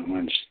changed on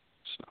Wednesday.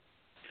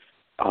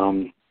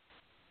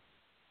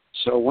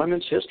 So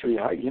women's history,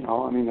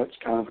 that's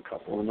kind of a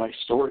couple of nice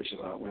stories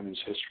about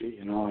women's history.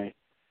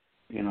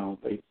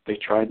 They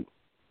tried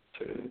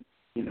to,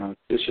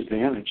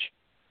 disadvantage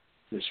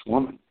this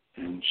woman,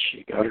 and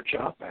she got her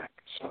job back.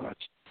 So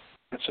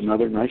that's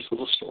another nice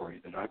little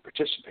story that I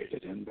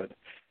participated in, but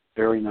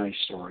very nice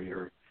story.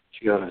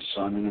 She got a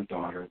son and a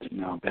daughter that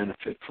now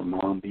benefit from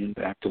mom being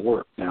back to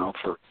work now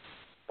for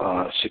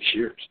 6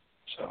 years.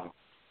 So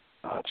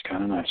it's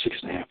kind of nice,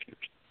 6.5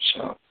 years.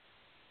 So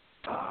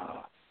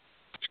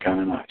it's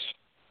kind of nice.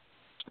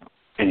 So,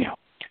 anyhow,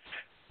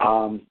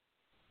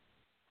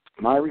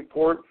 my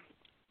report,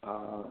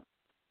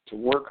 to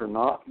work or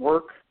not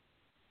work,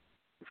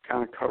 we've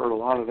kind of covered a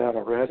lot of that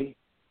already.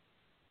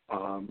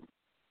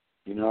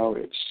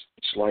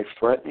 It's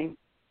life-threatening.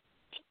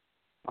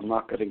 I'm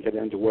not going to get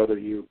into whether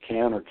you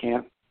can or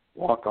can't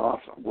walk off.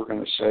 We're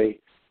going to say,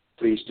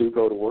 please do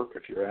go to work.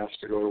 If you're asked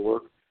to go to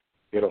work,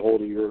 get a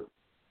hold of your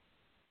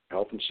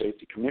health and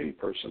safety committee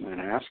person and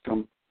ask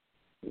them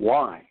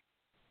why,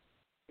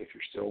 if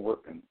you're still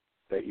working,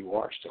 that you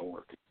are still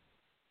working.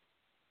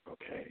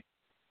 Okay?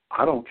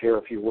 I don't care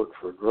if you work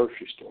for a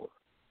grocery store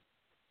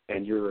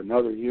and you're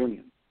another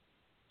union.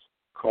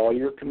 Call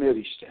your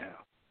committee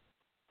staff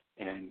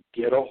and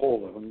get a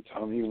hold of them.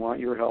 Tell them you want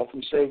your health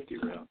and safety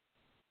rep.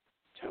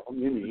 Tell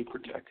them you need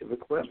protective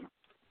equipment.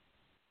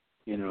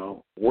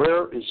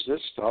 Where is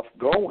this stuff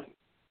going?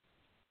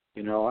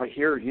 I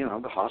hear,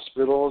 the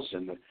hospitals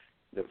and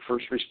the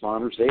first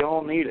responders, they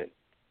all need it.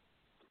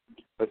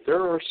 But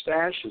there are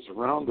stashes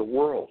around the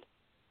world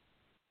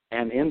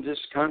and in this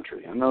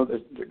country. I know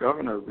that the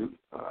governor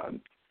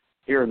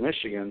here in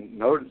Michigan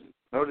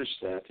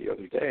noticed that the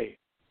other day,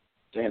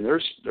 saying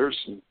there's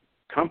some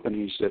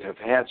companies that have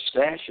had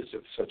stashes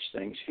of such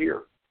things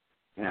here,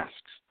 masks,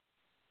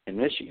 in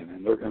Michigan,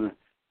 and they're going to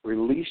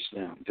release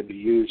them to be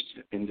used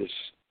in this,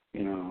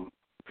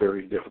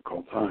 very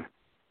difficult time.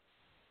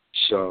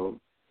 So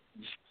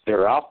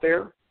they're out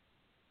there.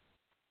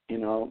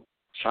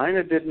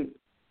 China didn't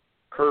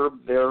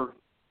curb their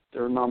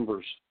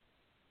numbers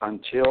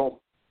until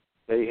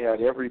they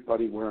had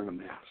everybody wearing a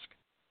mask.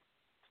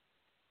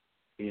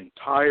 The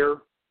entire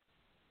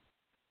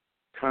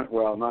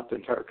not the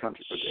entire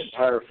country, but the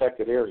entire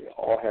affected area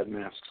all had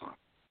masks on.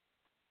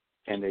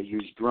 And they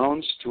used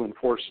drones to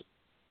enforce it.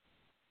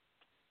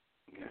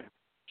 Okay,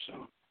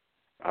 so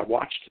I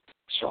watched it,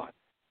 saw it.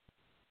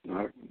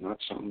 Not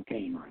some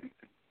game or anything.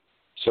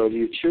 So do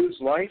you choose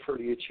life or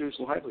do you choose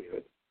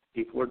livelihood?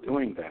 People are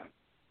doing that.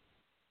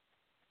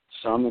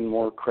 Some in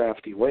more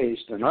crafty ways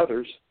than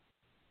others,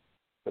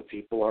 but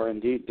people are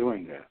indeed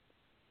doing that.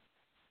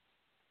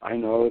 I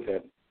know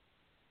that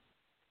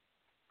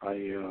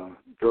I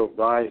drove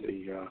by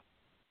the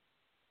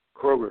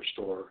Kroger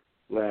store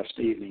last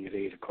evening at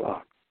 8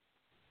 o'clock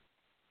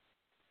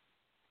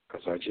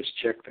because I just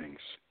checked things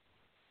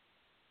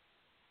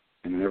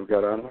and I never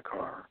got out of the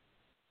car.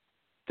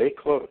 They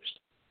closed,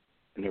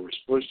 and they were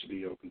supposed to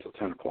be open until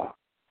 10 o'clock.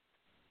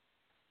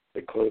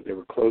 They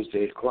were closed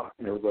at 8 o'clock,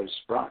 and everybody's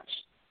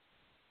surprised.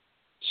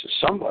 So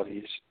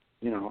somebody's,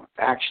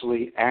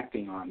 actually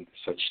acting on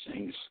such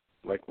things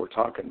like we're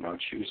talking about.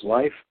 Choose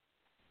life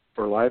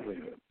for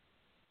livelihood.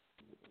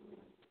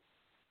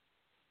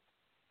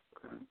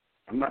 Okay.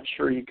 I'm not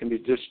sure you can be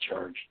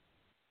discharged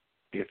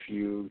if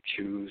you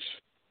choose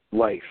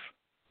life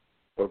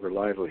over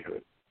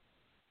livelihood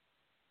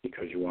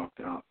because you walked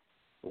out.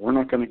 But we're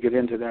not going to get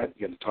into that.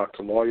 You got to talk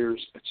to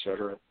lawyers,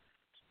 etc.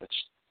 That's,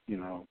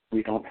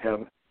 we don't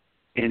have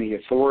any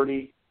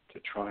authority to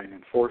try and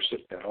enforce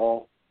it at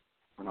all.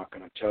 We're not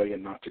going to tell you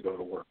not to go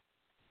to work.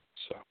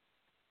 So,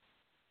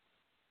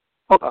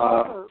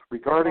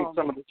 regarding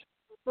some of the...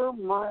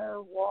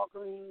 Meijer,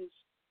 Walgreens,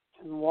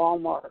 and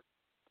Walmart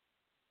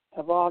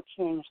have all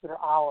changed their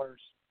hours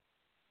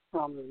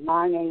from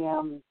 9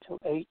 a.m. to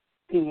 8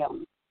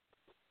 p.m.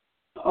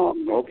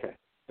 Okay,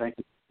 thank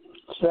you.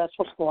 So that's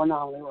what's going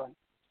on, Leroy.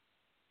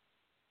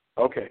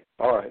 Okay,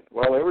 all right.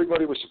 Well,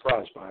 everybody was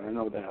surprised by it. I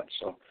know that.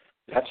 So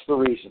that's the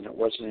reason. It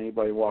wasn't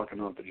anybody walking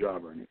off the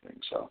job or anything.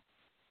 So,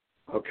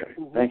 okay.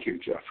 Mm-hmm. Thank you,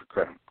 Jeff, for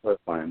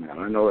clarifying that.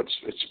 I know it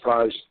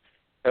surprised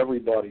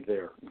everybody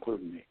there,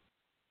 including me.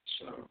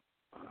 So,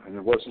 and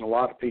there wasn't a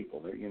lot of people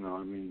there.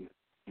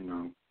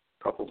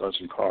 A couple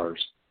dozen cars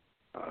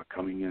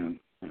coming in,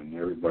 and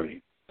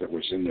everybody that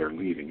was in there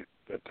leaving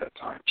at that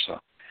time. So,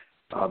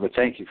 but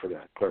thank you for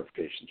that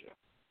clarification, Jeff.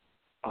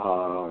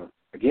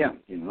 Again,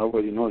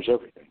 nobody knows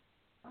everything,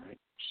 right?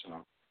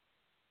 So,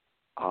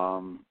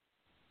 on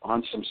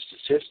some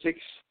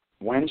statistics,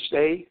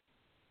 Wednesday,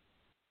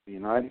 the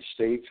United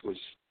States was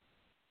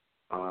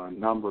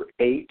number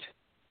 8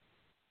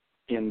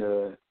 in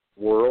the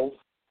world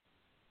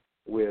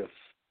with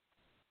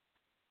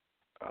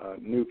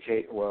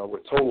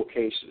with total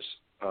cases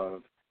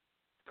of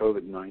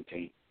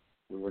COVID-19.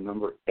 We were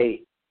number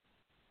 8.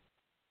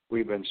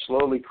 We've been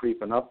slowly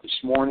creeping up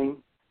this morning.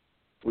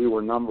 We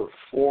were number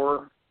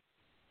 4,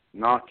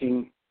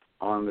 knocking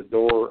on the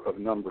door of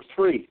number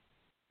 3.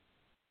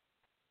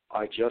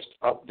 I just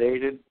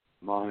updated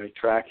my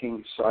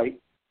tracking site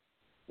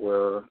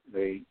where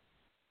they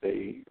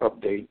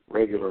update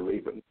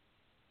regularly, but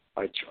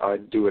I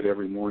do it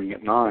every morning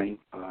at 9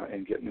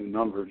 and get new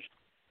numbers.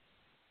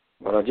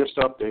 But I just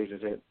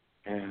updated it,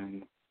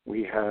 and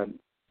we had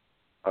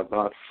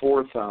about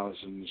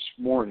 4,000 this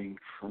morning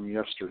from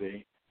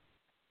yesterday,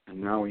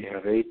 and now we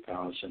have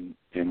 8,000,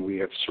 and we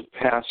have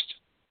surpassed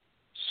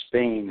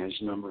Spain as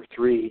number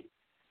 3,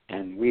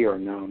 and we are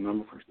now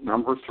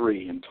number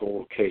 3 in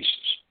total cases.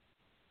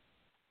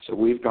 So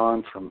we've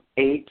gone from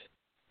 8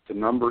 to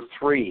number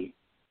 3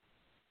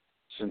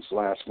 since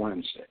last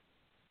Wednesday.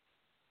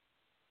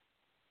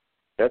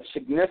 That's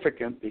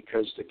significant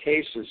because the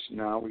cases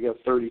now, we have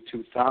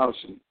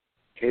 32,000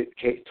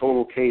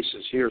 total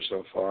cases here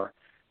so far.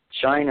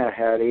 China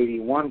had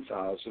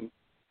 81,000,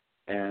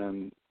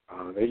 and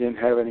they didn't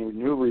have any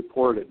new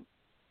reported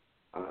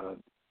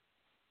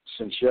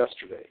since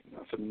yesterday,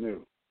 nothing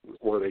new,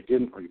 or they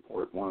didn't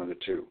report, one of the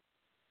two.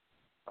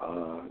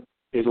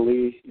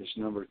 Italy is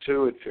number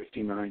 2 at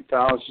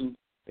 59,000.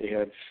 They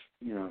had,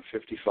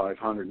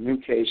 5,500 new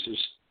cases,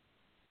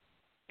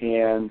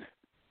 and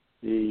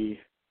the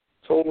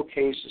total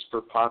cases per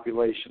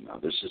population. Now,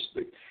 this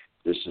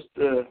is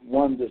the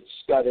one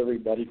that's got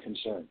everybody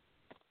concerned.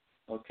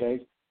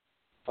 Okay,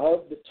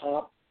 of the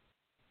top,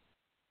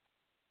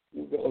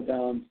 we'll go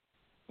down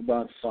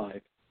about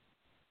 5,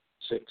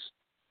 6.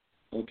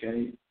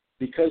 Okay,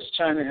 because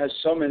China has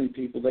so many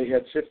people, they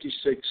had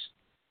 56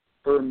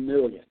 per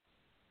million.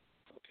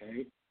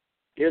 Okay,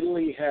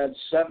 Italy had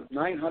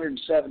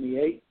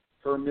 978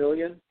 per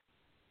million.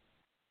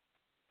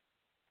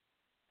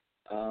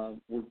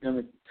 We're going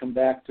to come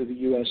back to the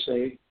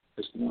USA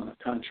because we want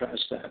to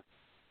contrast that.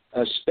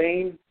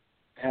 Spain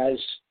has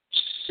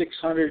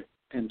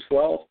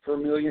 612 per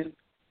million.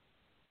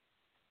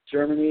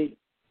 Germany,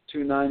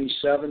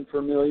 297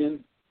 per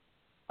million.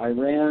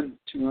 Iran,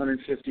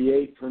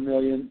 258 per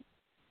million.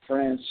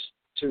 France,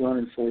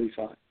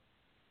 245.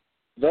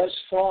 Thus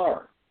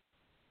far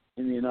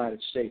in the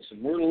United States,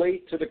 and we're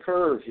late to the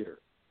curve here.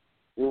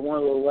 We're one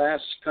of the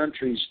last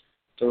countries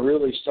to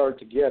really start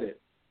to get it.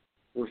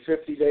 We're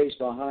 50 days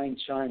behind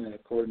China,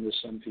 according to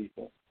some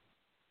people.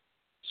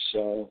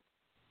 So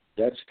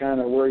that's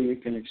kind of where you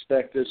can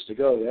expect this to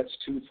go. That's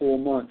 2 full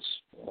months,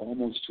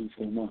 almost 2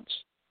 full months.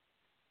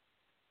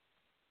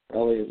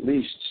 Probably at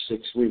least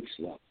 6 weeks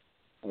left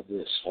of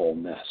this whole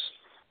mess.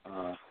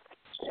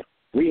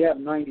 We have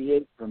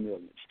 98 per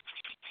million,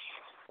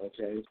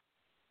 okay?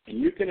 And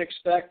you can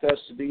expect us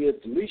to be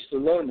at least the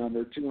low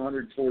number,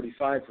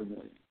 245 per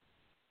million.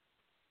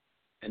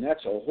 And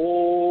that's a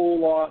whole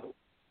lot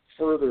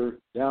further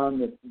down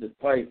the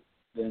pipe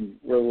than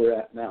where we're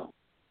at now.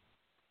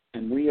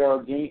 And we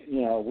are,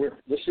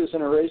 this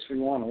isn't a race we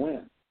want to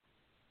win.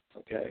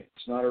 Okay?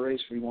 It's not a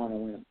race we want to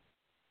win.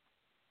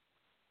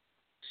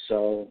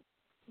 So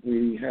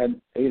we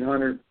had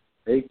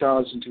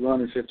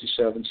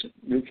 8,257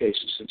 new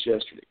cases since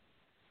yesterday.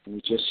 And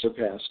we just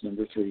surpassed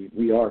number 3.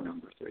 We are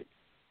number 3.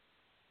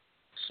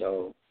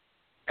 So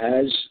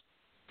as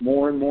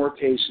more and more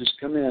cases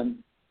come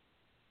in,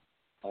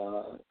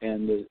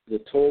 and the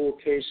total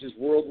cases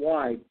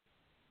worldwide,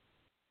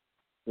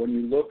 when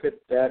you look at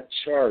that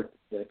chart,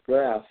 that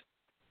graph,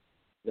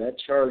 that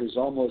chart is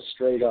almost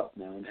straight up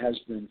now and has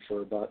been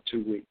for about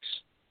 2 weeks.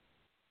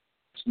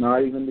 It's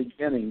not even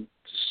beginning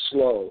to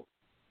slow.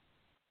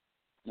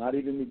 Not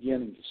even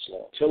beginning to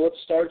slow. Till it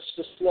starts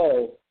to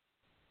slow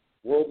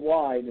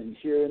worldwide and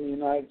here in the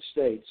United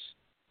States,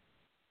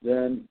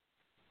 then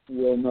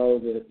we'll know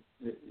that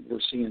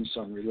we're seeing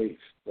some relief.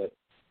 But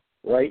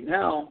right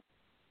now,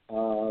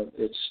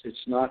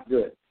 it's not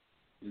good.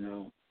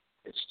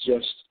 It's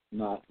just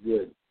not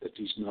good that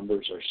these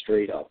numbers are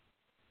straight up.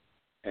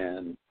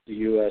 And the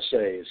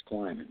USA is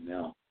climbing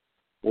now.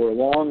 We're a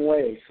long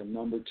way from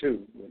number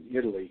 2 in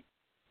Italy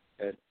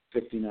at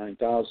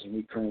 59,000.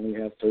 We currently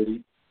have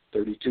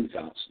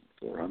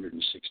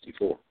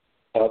 32,464,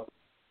 up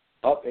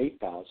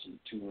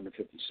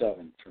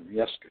 8,257 from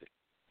yesterday.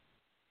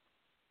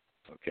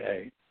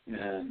 Okay,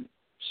 and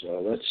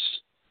so let's,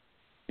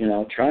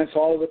 try and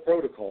follow the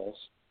protocols.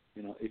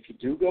 If you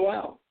do go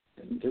out,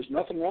 and there's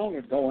nothing wrong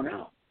with going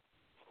out.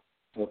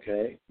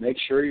 Okay, make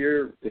sure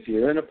if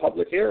you're in a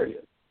public area,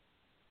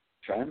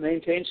 try and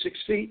maintain 6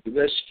 feet the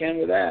best you can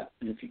with that.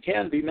 And if you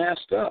can, be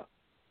masked up,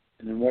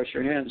 and then wash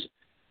your hands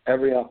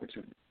every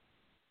opportunity.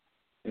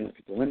 If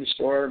you go in the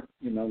store,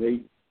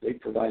 they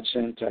provide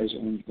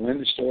sanitizer when you go in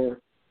the store,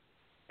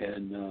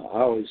 and I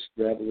always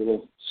grab a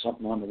little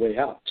something on the way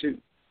out too.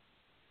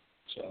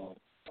 So,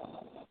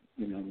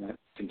 not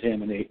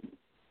contaminate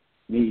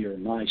me or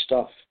my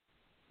stuff.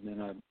 And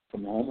then I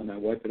come home and I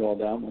wipe it all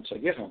down once I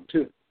get home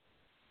too.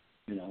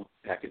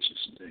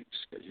 Packages and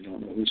things, because you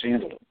don't know who's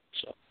handled them.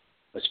 So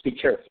let's be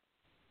careful.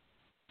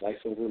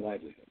 Life over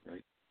livelihood,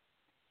 right?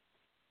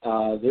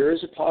 There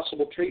is a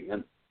possible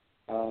treatment,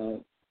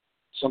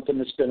 something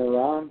that's been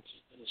around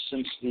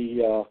since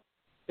the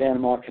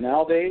Panama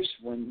Canal days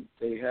when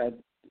they had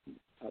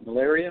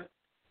malaria,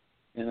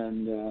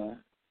 and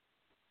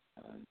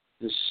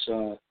this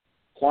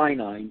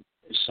quinine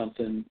is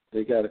something,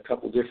 they got a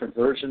couple different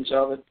versions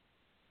of it.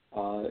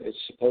 It's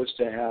supposed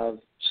to have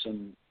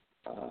some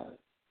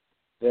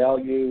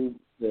value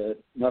that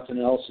nothing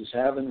else is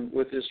having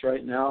with this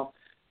right now,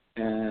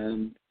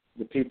 and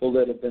the people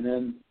that have been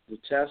in the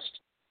test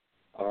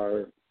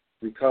are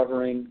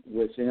recovering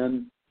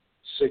within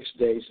 6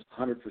 days,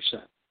 100%,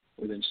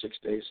 within 6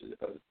 days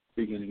of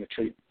beginning a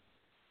treatment.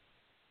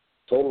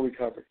 Total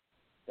recovery.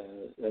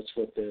 That's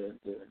what the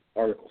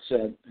article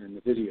said and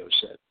the video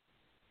said.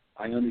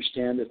 I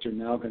understand that they're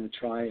now going to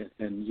try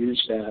and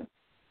use that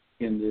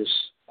in this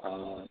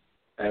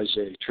as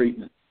a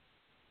treatment.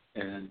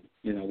 And,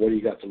 what do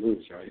you got to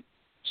lose, right?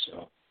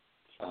 So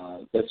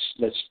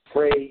let's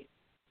pray,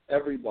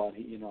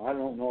 everybody. I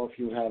don't know if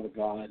you have a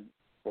God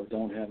or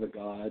don't have a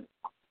God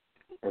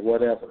or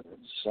whatever,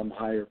 some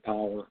higher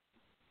power.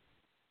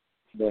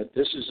 But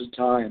this is a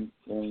time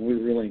when we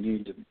really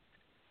need to,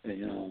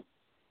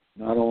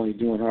 not only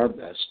doing our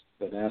best,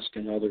 but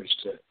asking others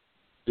to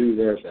do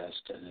their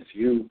best. And if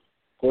you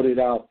put it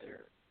out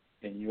there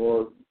in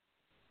your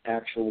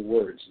actual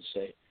words and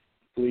say,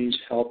 please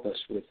help us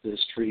with this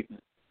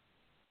treatment,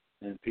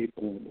 and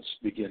people will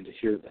begin to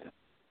hear that.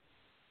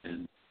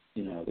 And,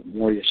 the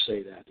more you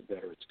say that, the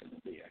better it's going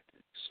to be, I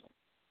think. So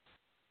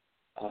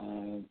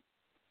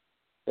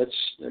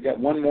I got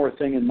one more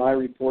thing in my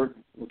report.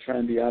 We'll try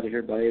and be out of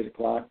here by 8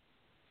 o'clock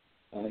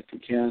if we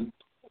can.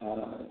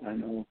 I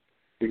know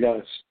we got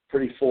a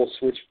pretty full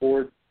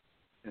switchboard,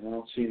 and I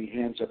don't see any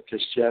hands up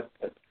just yet.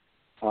 But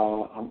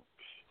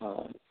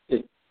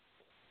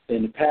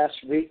in the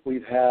past week,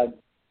 we've had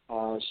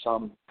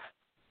some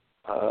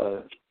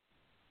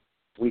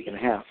week and a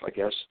half, I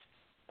guess.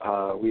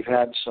 We've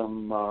had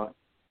some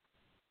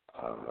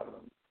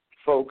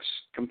folks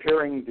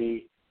comparing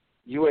the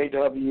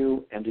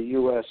UAW and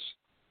the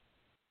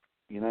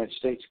United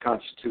States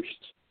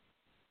constitutions,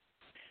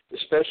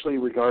 especially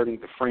regarding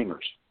the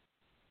framers.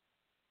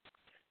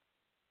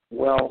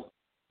 Well,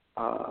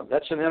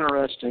 that's an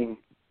interesting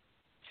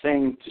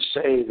thing to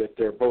say that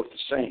they're both the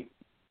same,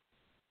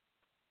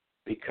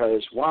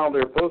 because while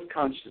they're both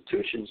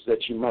constitutions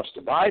that you must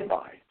abide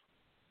by,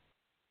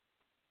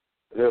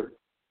 they're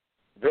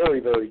very,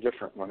 very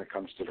different when it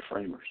comes to the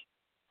framers.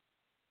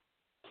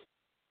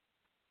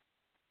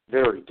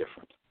 Very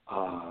different.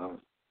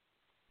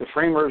 The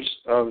framers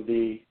of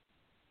the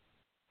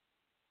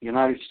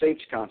United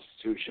States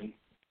Constitution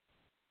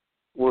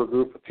were a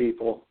group of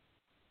people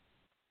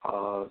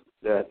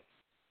that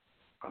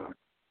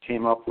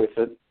came up with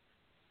it,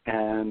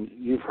 and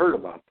you've heard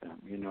about them,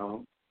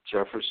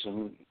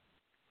 Jefferson,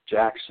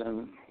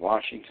 Jackson,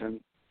 Washington,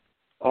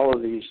 all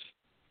of these,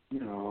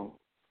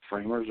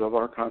 framers of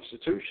our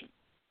Constitution.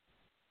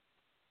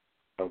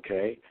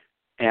 Okay?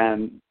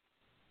 And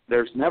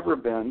there's never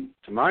been,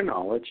 to my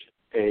knowledge,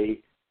 a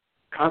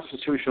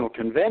constitutional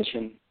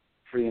convention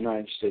for the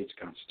United States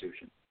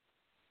Constitution.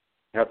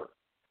 Ever.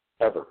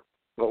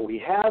 But we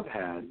have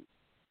had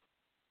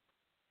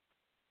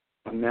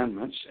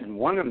amendments, and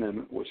one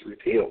amendment was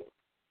repealed.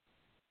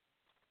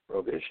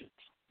 Prohibition.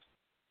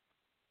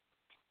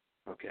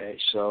 Okay,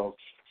 so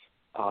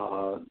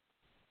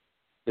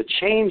the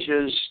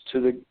changes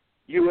to the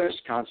U.S.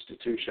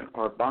 Constitution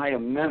are by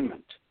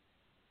amendment.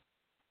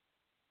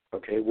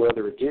 Okay,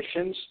 whether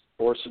additions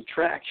or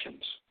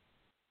subtractions.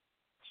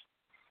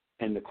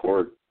 And the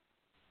core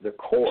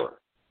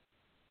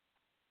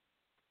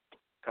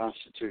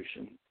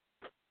Constitution,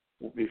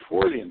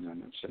 before the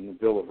amendments and the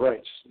Bill of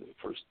Rights, the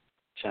first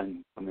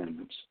 10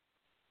 amendments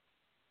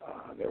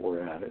that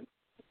were added,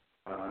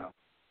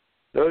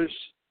 those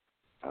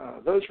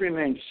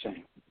remain the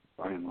same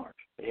by and large.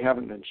 They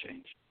haven't been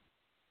changed.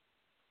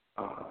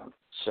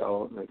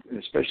 So,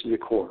 especially the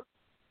core.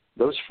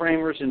 Those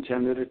framers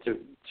intended it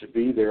to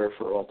be there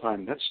for all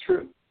time. That's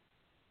true.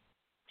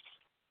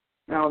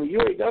 Now, the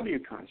UAW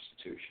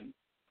Constitution,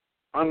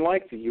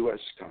 unlike the U.S.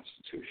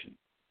 Constitution,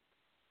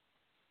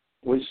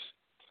 was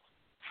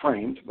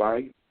framed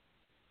by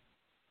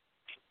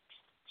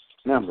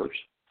members,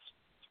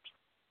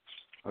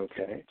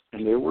 okay,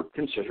 and they were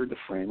considered the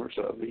framers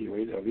of the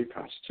UAW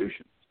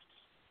Constitution.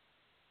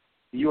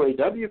 The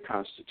UAW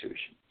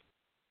Constitution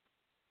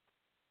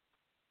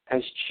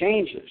has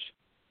changes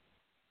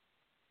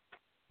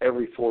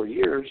every 4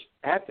 years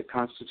at the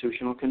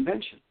Constitutional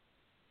Convention.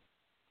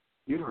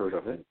 You've heard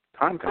of it,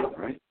 CONCON,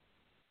 right?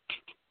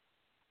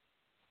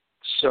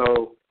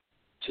 So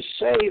to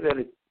say that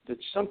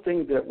it's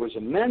something that was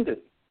amended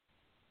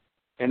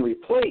and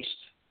replaced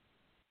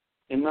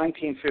in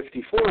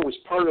 1954 was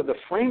part of the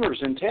framers'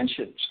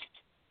 intentions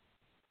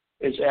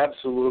is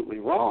absolutely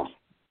wrong.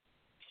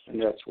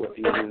 And that's what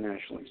the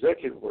International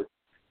Executive Board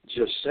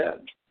just said,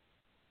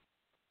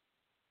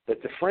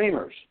 that the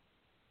framers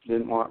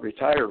didn't want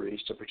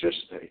retirees to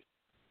participate.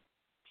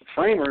 The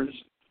framers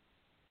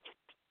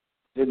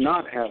did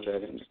not have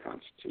that in the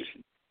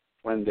Constitution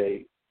when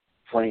they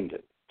framed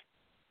it.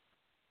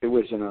 It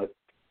was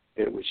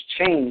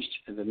changed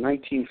in the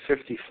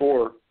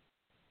 1954,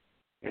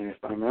 and if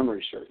my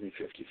memory serves me,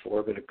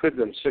 54, but it could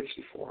have been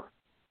 64,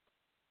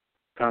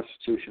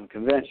 Constitutional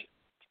Convention.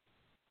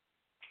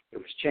 It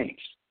was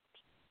changed.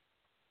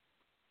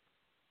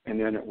 And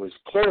then it was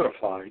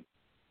clarified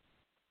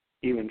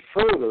even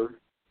further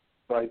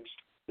by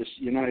the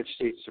United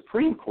States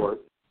Supreme Court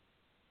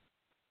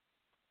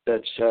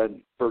that said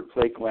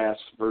plate glass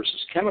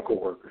versus chemical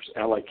workers,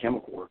 allied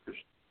chemical workers,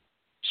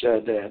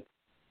 said that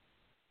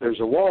there's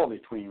a wall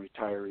between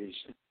retirees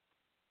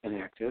and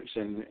actives,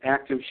 and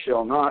actives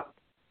shall not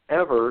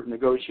ever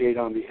negotiate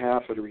on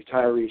behalf of the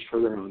retirees for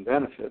their own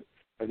benefit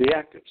of the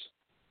actives.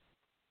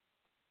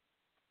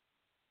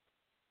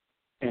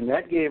 And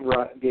that gave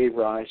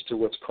rise to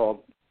what's called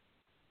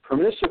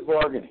permissive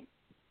bargaining.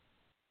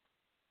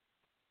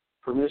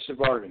 Permissive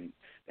bargaining.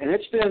 And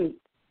it's been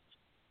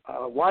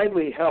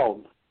widely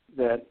held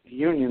that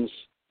unions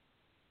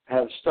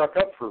have stuck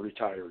up for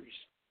retirees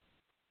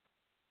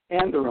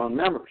and their own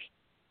members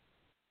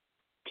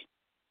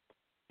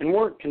and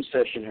weren't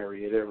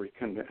concessionary at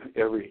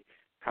every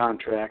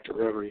contract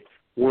or every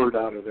word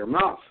out of their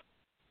mouth,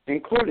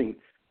 including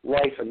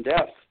life and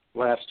death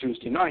last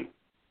Tuesday night.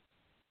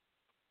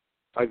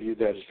 I view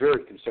that as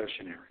very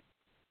concessionary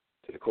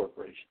to the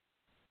corporation.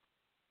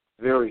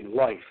 Very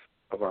life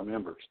of our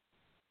members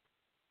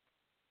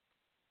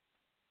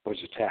was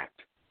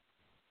attacked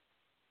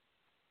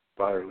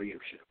by our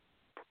leadership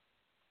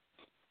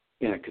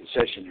in a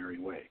concessionary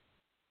way,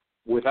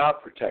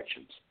 without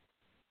protections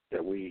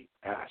that we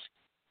ask,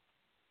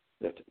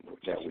 that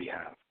we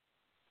have.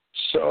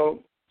 So,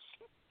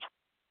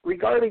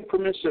 regarding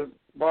permissive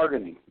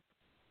bargaining,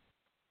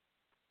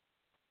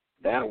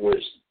 that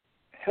was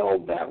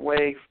held that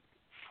way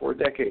for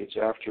decades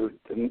after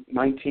the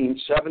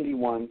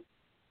 1971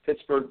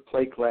 Pittsburgh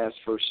Plate Glass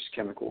versus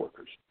Chemical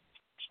Workers,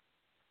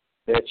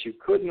 that you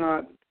could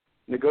not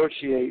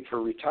negotiate for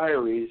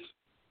retirees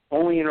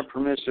only in a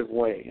permissive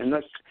way. And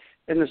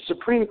the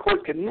Supreme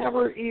Court could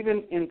never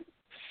even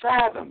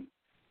fathom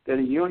that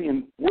a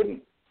union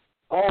wouldn't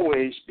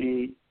always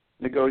be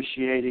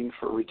negotiating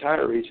for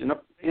retirees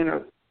in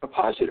a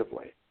positive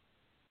way.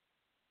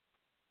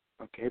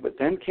 Okay, but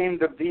then came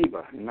the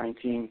VEBA in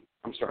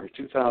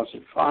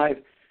 2005,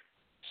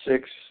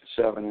 6,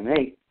 7, and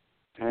 8,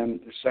 and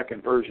the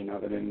second version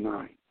of it in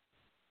 9.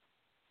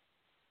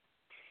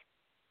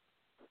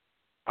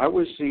 I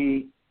was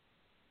the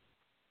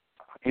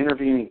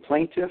intervening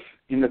plaintiff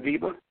in the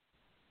VEBA.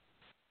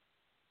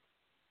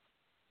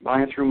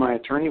 By and through my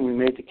attorney, we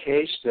made the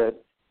case that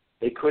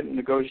they couldn't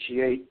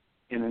negotiate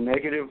in a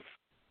negative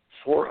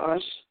for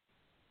us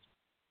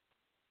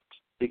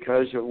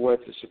because of what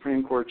the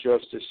Supreme Court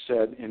Justice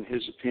said in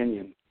his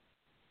opinion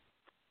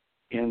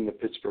in the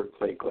Pittsburgh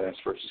Plate Glass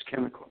versus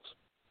Chemicals.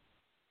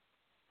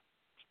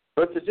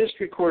 But the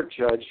district court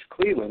judge,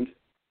 Cleveland,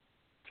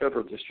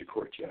 federal district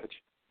court judge,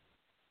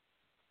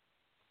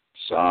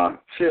 saw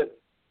fit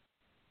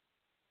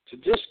to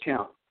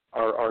discount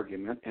our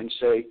argument and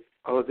say,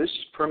 oh, this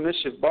is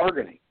permissive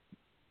bargaining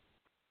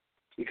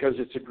because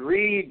it's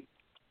agreed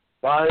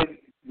by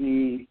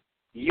the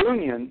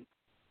union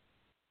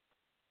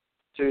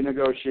to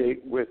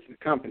negotiate with the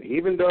company,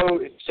 even though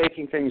it's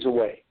taking things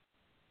away.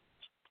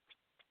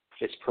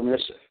 It's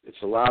permissive. It's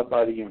allowed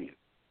by the union.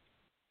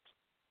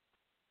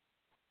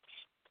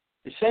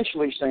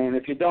 Essentially saying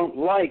if you don't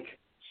like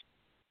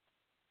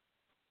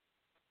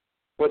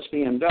what's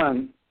being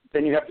done,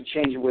 then you have to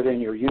change it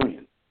within your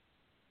union.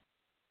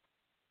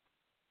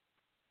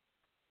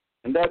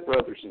 And that,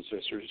 brothers and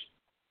sisters,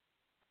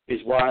 is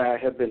why I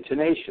have been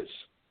tenacious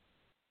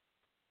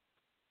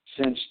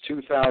since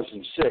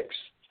 2006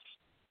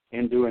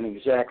 in doing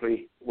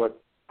exactly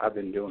what I've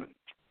been doing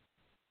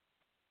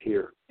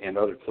here and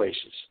other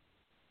places.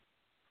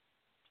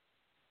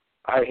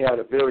 I had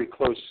a very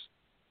close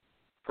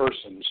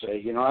person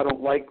say, I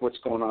don't like what's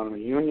going on in the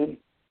union.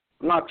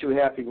 I'm not too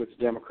happy with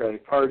the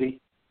Democratic Party.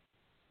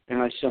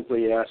 And I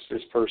simply asked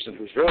this person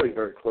who's very,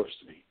 very close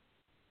to me,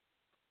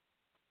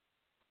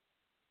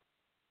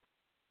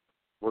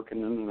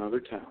 working in another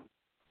town,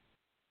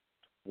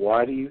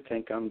 why do you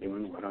think I'm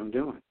doing what I'm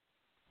doing?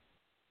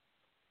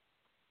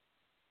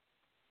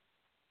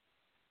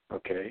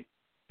 Okay,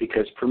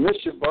 because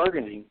permissive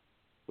bargaining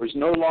was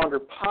no longer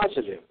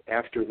positive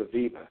after the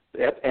VEBA,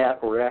 at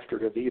or after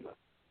the VEBA.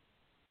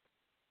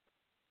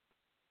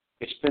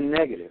 It's been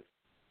negative.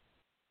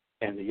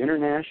 And the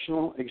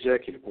International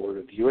Executive Board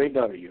of the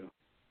UAW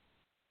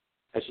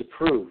has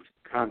approved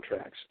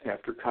contracts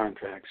after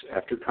contracts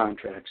after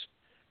contracts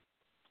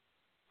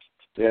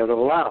that have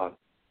allowed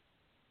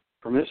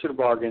permissive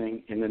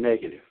bargaining in the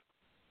negative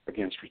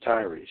against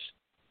retirees.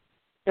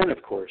 And,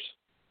 of course,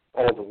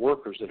 all the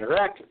workers that are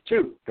active,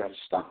 too, got to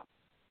stop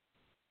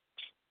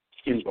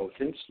in both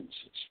instances.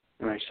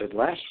 And I said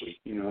last week,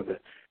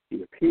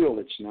 the appeal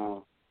that's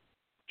now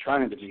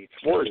trying to be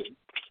thwarted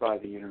by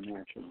the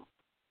International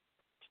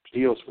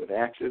deals with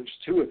actives.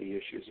 Two of the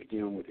issues are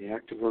dealing with the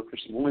active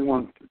workers, and only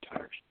one with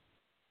retirees.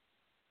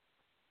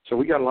 So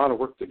we got a lot of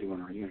work to do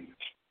in our union.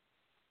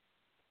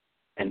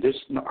 And this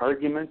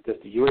argument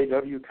that the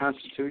UAW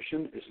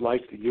Constitution is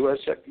like the U.S.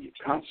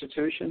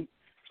 Constitution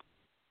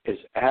is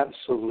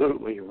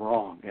absolutely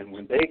wrong. And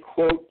when they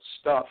quote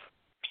stuff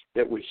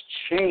that was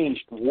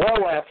changed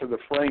well after the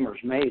framers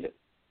made it,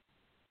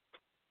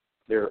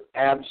 they're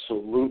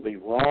absolutely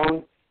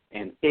wrong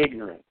and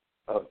ignorant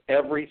of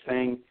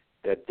everything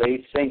that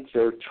they think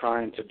they're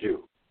trying to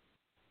do.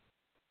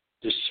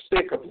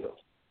 Despicable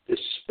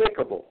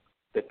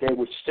that they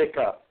would stick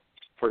up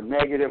for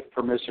negative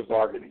permissive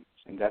bargaining,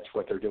 and that's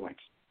what they're doing.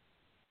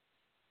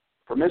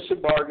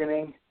 Permissive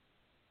bargaining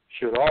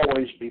should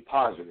always be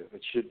positive.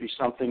 It should be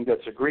something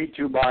that's agreed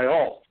to by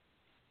all,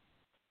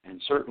 and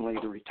certainly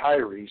the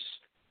retirees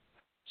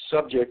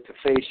subject to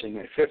facing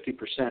a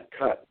 50%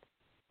 cut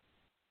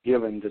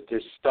given that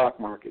this stock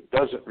market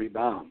doesn't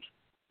rebound.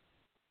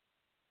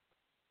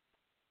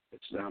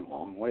 It's down a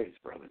long ways,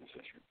 brother and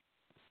sister.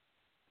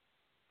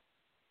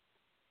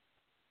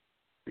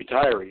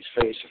 Retirees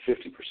face a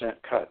 50%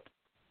 cut.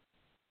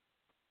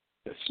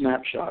 The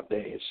snapshot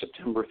day is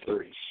September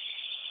 30.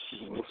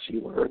 And we'll see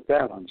where it's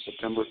at on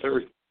September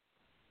 30.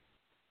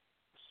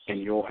 And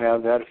you'll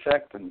have that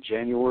effect on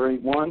January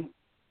 1,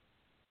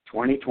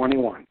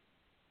 2021.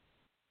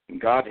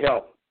 And God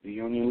help the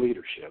union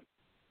leadership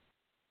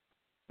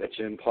that's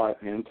in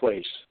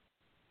place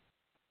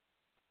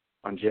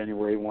on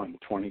January 1,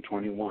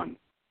 2021,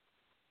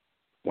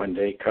 when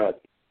they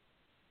cut,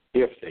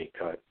 if they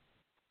cut,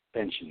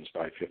 pensions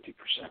by 50%.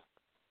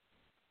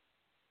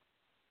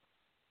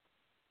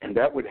 And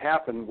that would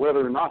happen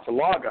whether or not the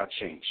law got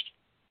changed,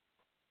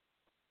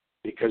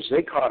 because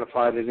they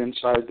codified it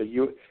inside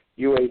the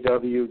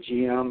UAW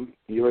GM,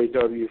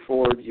 UAW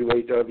Ford,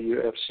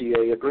 UAW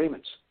FCA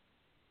agreements.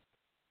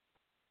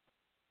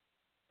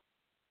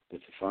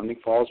 If the funding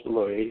falls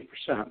below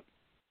 80%,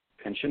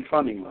 pension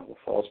funding level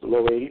falls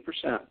below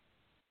 80%,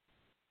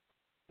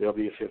 there'll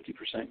be a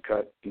 50%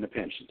 cut in the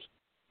pensions.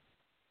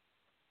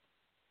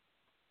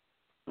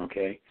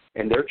 Okay?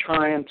 And they're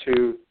trying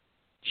to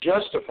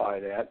justify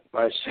that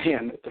by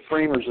saying that the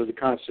framers of the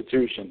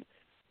Constitution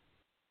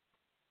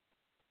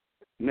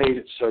made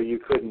it so you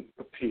couldn't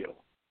appeal.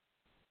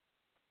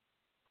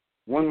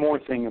 One more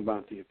thing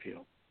about the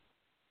appeal.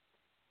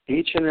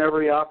 Each and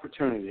every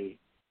opportunity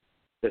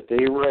that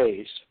they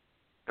raise,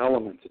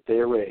 element that they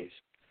raise,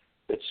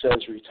 that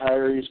says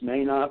retirees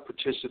may not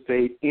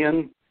participate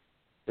in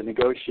the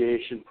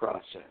negotiation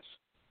process.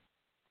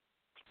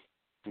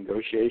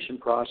 Negotiation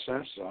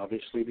process,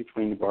 obviously,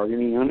 between the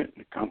bargaining unit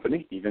and the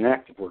company. Even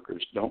active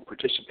workers don't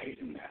participate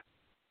in that.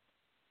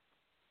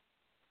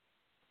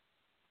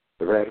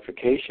 The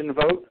ratification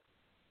vote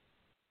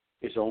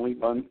is only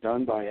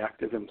done by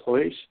active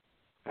employees,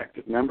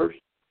 active members.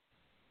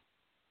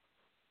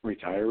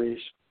 Retirees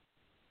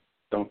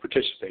don't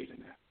participate in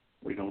that.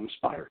 We don't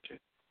aspire to.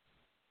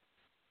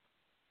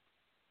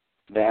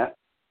 That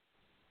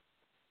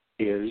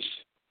is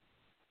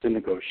the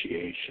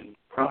negotiation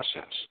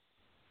process.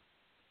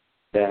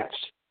 That's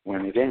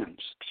when it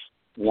ends.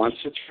 Once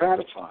it's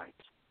ratified,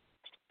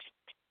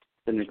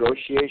 the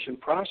negotiation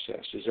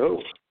process is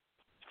over.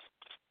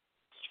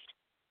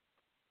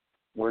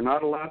 We're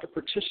not allowed to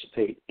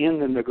participate in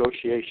the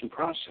negotiation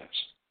process.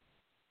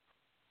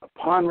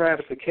 Upon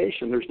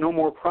ratification, there's no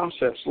more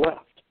process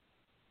left.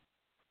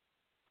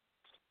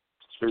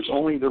 There's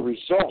only the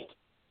result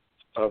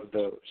of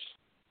those.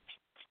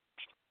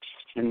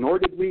 And nor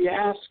did we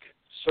ask,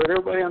 so that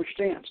everybody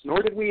understands,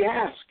 nor did we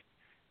ask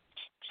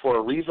for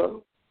a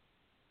revote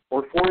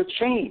or for a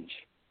change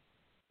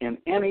in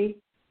any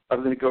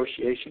of the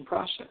negotiation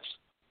process,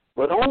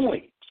 but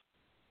only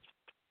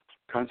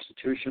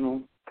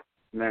constitutional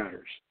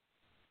matters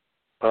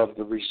of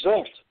the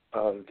result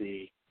of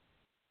the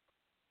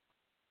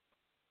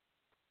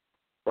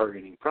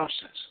bargaining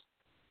process.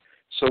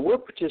 So we're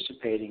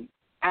participating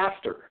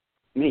after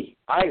me.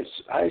 I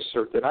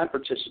assert that I'm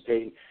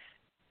participating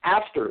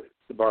after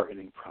the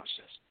bargaining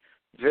process.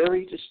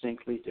 Very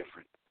distinctly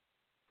different.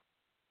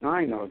 Now,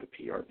 I know the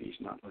PRB's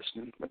not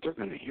listening, but they're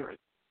going to hear it.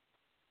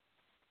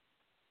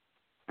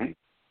 Right?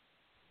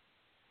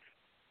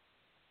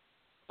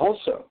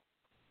 Also,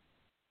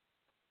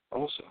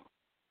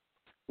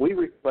 we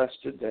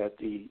requested that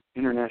the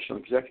International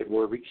Executive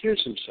Board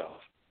recuse himself.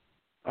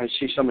 I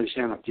see somebody's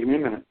hand up. Give me a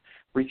minute.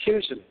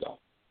 Recuse himself.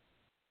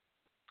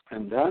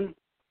 And then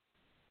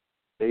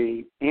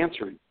they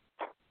answered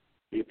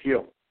the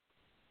appeal,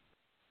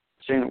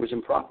 saying it was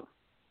improper.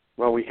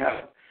 Well, we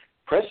have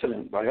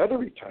precedent by other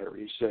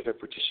retirees that have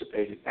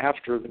participated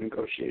after the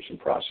negotiation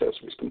process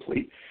was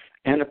complete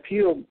and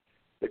appealed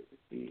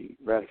the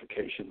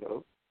ratification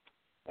vote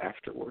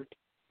afterward.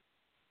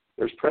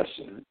 There's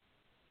precedent.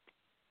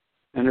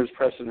 And there's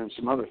precedent in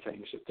some other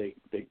things that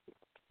they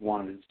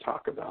wanted to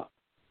talk about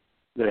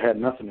that had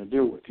nothing to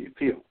do with the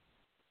appeal.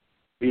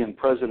 Being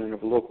president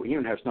of a local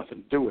union has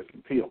nothing to do with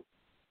an appeal.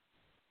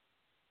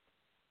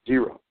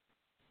 Zero.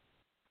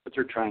 But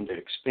they're trying to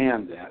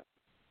expand that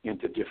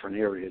into different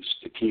areas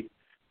to keep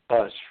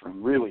us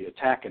from really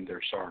attacking their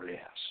sorry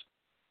ass.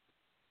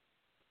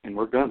 And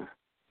we're gonna.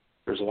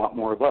 There's a lot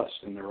more of us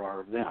than there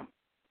are of them.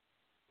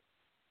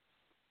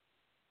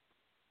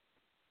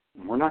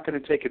 And we're not going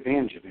to take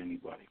advantage of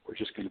anybody. We're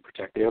just going to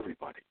protect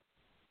everybody.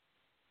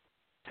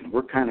 And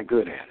we're kind of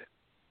good at it.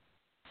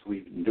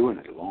 We've been doing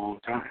it a long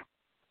time.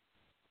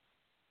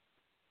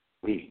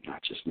 We,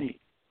 not just me.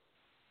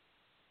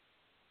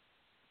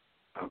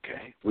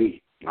 Okay,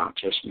 we, not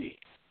just me.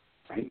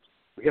 Right?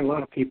 We get a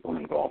lot of people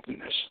involved in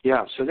this.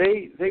 Yeah, so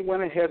they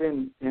went ahead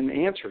and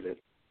answered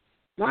it,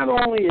 not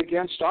only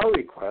against our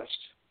request,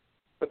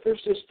 but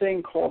there's this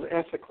thing called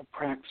ethical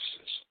practices.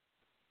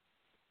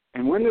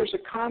 And when there's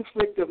a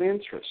conflict of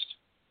interest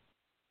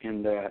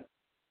in that,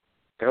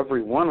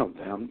 every one of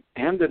them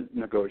and the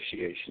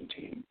negotiating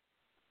team,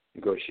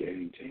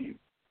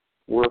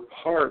 were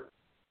part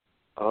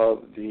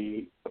of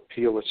the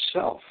appeal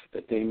itself,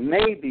 that they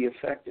may be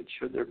affected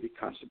should there be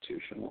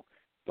constitutional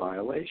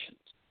violations.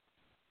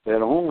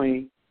 That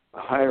only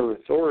a higher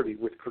authority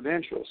with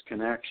credentials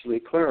can actually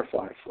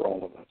clarify for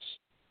all of us.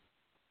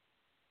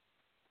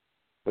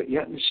 But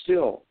yet and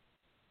still,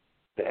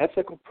 the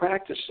ethical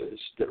practices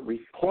that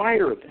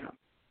require them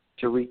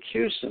to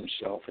recuse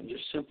themselves and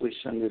just simply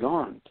send it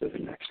on to the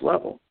next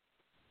level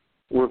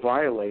were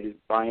violated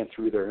by and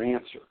through their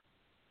answer,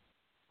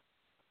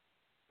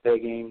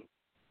 begging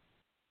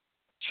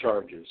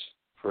charges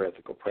for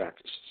ethical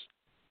practices.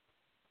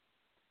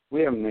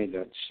 We haven't made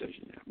that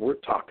decision yet. We're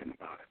talking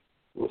about it.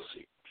 We'll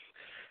see.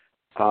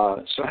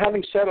 So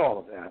having said all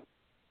of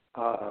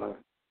that,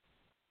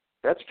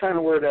 that's kind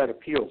of where that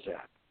appeal's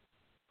at.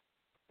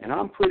 And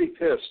I'm pretty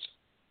pissed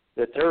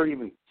that they're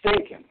even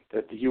thinking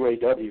that the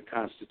UAW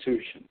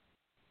Constitution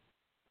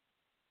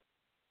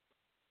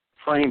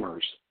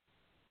framers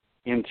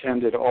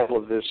intended all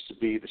of this to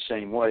be the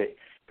same way,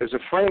 because the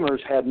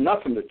framers had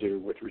nothing to do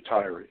with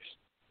retirees.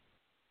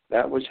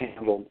 That was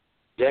handled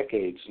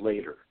decades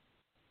later.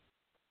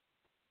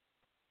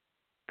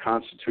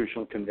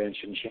 Constitutional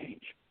Convention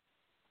change.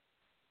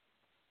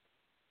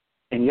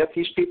 And yet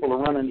these people are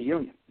running the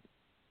union.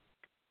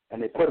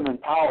 And they put them in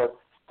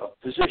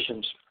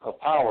positions of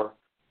power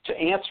to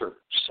answer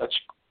such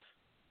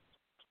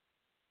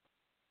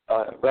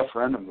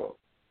referendum vote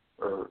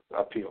or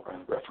appeal,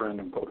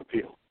 referendum vote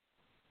appeal.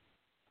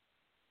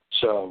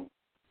 So,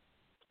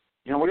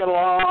 we got a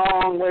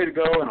long way to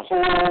go and a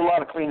whole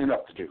lot of cleaning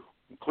up to do,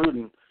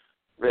 including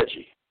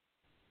Reggie.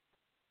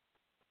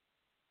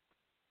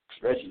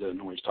 Because Reggie doesn't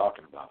know what he's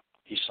talking about.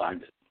 He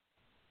signed it.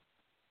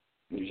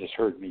 And you just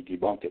heard me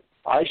debunk it.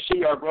 I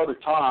see our brother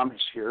Tom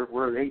is here.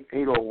 We're at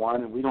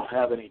 8:01, and we don't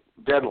have any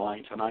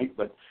deadline tonight,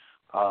 but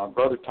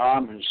Brother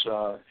Tom is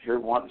here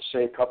wanting to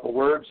say a couple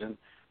words. And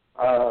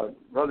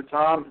Brother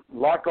Tom, a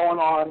lot going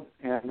on,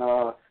 and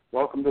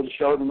welcome to the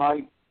show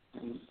tonight.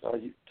 And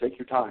you take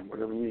your time,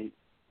 whatever you need.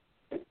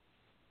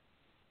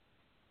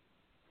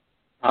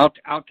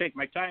 I'll take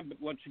my time, but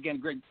once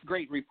again,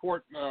 great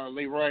report,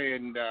 Leroy,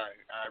 and I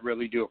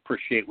really do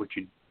appreciate what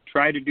you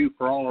try to do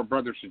for all our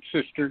brothers and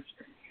sisters.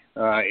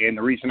 And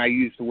the reason I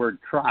use the word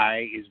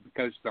try is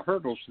because the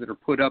hurdles that are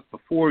put up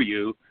before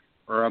you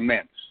are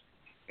immense.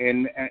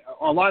 And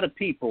a lot of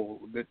people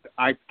that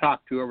I've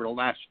talked to over the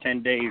last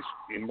 10 days,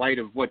 in light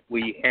of what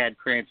we had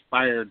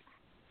transpired,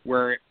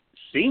 where it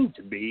seemed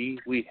to be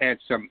we had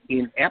some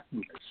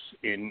ineptness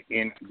in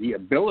the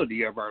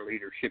ability of our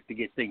leadership to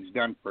get things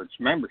done for its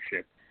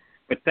membership.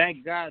 But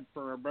thank God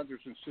for our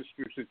brothers and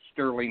sisters at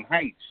Sterling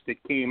Heights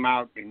that came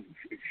out and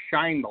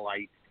shined the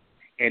light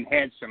and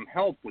had some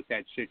help with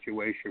that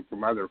situation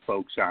from other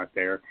folks out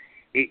there.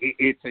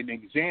 It's an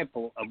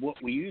example of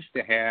what we used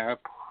to have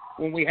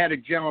when we had a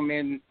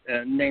gentleman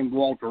named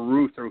Walter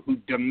Reuther who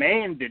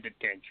demanded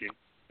attention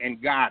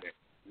and got it.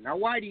 Now,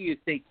 why do you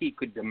think he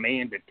could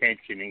demand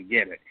attention and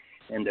get it?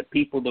 And the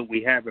people that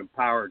we have in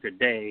power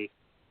today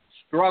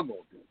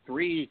struggled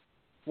 3,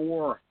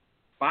 4,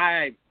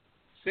 5,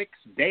 6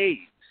 days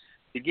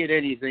to get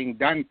anything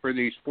done for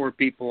these poor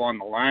people on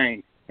the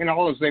line. And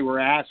all they were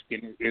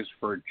asking is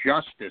for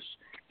justice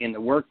in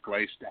the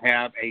workplace, to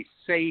have a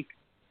safe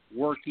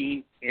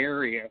working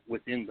area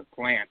within the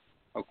plant,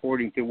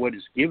 according to what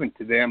is given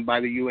to them by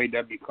the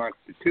UAW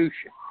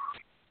Constitution.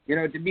 You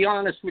know, to be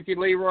honest with you,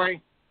 Leroy,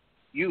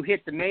 you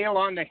hit the nail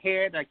on the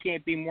head. I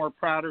can't be more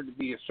prouder to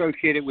be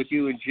associated with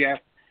you and Jeff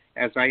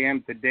as I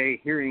am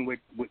today, hearing what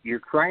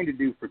you're trying to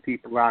do for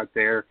people out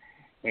there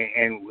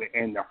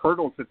and the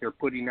hurdles that they're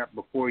putting up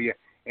before you,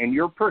 and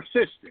your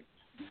persistence,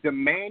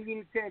 demanding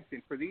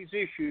attention for these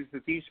issues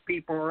that these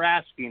people are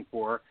asking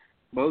for,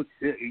 both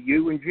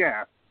you and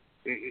Jeff.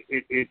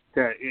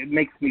 It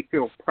makes me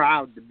feel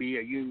proud to be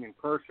a union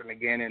person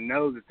again, and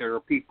know that there are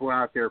people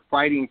out there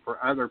fighting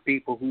for other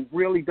people who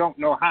really don't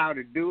know how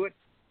to do it,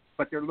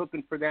 but they're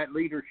looking for that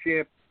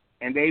leadership,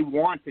 and they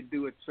want to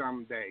do it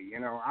someday.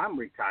 You know, I'm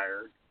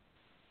retired,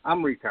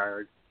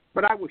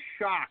 but I was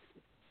shocked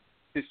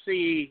to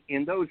see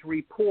in those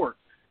reports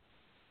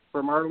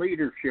from our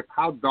leadership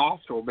how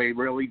docile they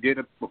really did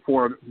it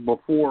before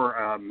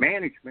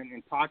management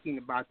in talking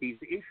about these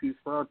issues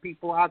for our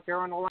people out there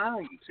on the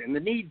lines and the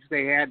needs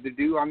they had to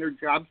do on their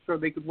jobs so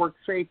they could work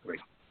safely.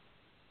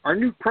 Our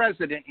new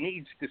president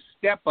needs to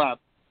step up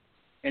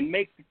and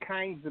make the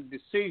kinds of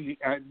decisions,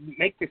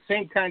 make the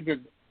same kinds of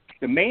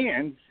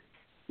demands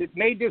that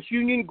made this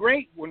union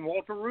great when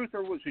Walter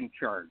Reuther was in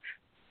charge.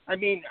 I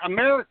mean,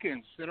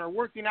 Americans that are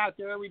working out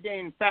there every day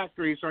in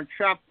factories, on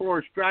shop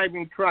floors,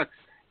 driving trucks,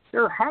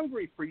 they're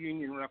hungry for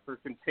union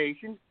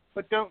representation,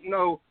 but don't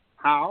know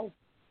how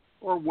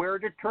or where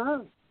to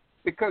turn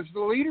because the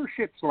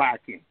leadership's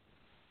lacking.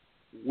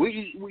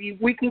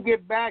 We can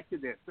get back to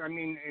this. I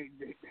mean,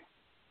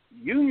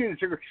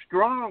 unions are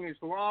strong as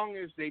long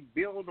as they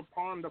build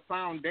upon the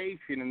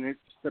foundation, and it's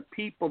the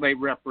people they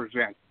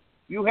represent.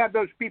 You have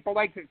those people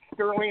like at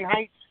Sterling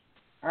Heights,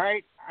 all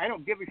right? I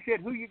don't give a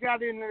shit who you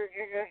got in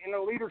a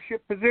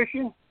leadership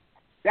position.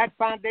 That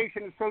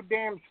foundation is so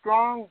damn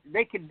strong,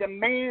 they could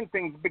demand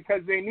things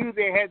because they knew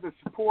they had the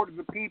support of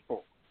the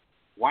people.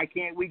 Why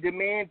can't we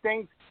demand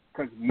things?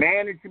 Because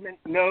management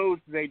knows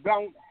they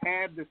don't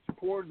have the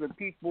support of the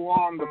people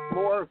on the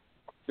floor.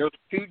 They're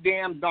too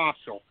damn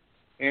docile.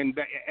 And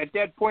at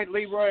that point,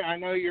 Leroy, I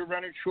know you're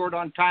running short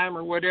on time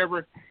or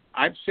whatever.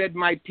 I've said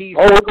my piece.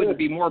 I couldn't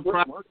be more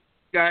proud of you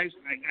guys.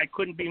 I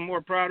couldn't be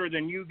more prouder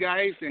than you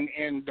guys.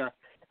 And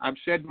I've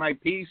said my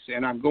piece,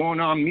 and I'm going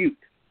on mute.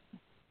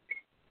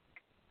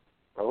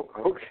 Oh,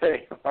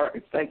 okay. All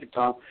right. Thank you,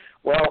 Tom.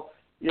 Well,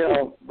 you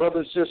know,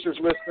 brothers, sisters,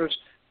 listeners,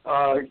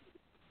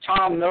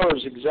 Tom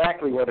knows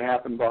exactly what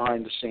happened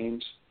behind the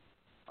scenes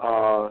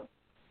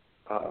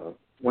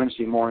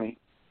Wednesday morning.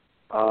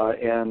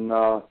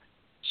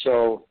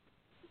 So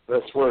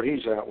that's where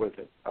he's at with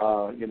it.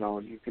 You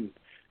know,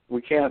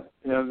 we can't,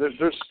 you know,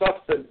 there's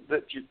stuff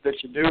that you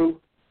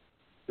do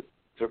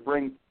to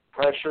bring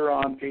pressure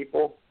on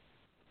people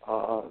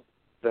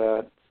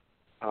that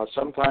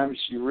sometimes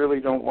you really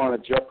don't want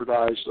to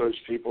jeopardize those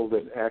people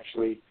that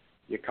actually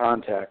you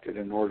contacted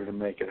in order to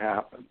make it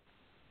happen.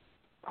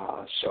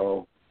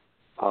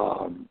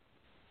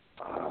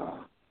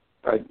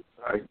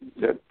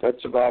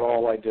 That's about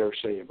all I dare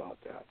say about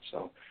that.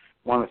 So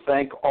I want to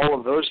thank all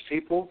of those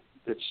people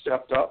that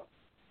stepped up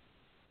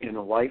in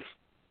a life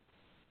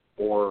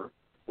or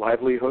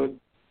livelihood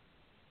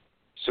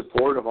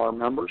support of our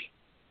members.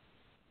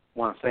 I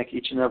want to thank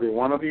each and every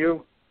one of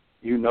you.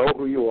 You know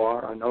who you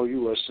are. I know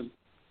you listen.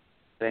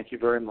 Thank you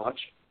very much.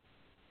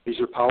 These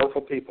are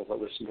powerful people that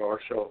listen to our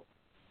show.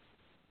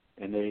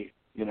 And they,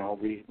 you know,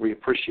 we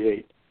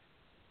appreciate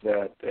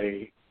that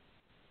they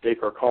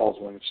take our calls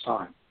when it's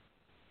time.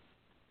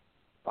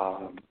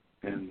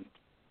 And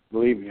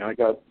believe me, I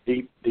got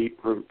deep, deep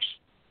roots,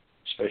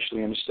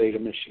 especially in the state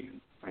of Michigan,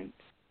 right,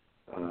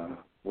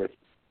 with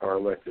our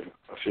elected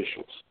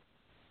officials.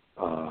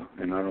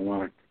 And I don't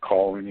want to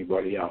call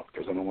anybody out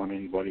because I don't want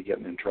anybody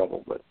getting in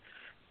trouble.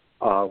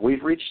 But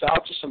we've reached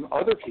out to some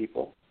other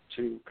people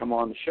to come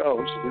on the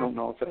show, so we don't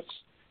know if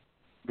that's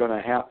going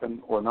to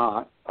happen or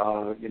not.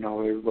 You know,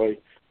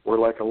 we're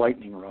like a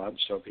lightning rod,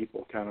 so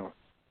people kind of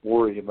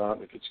worry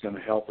about if it's going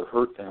to help or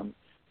hurt them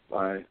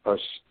by us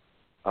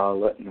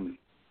letting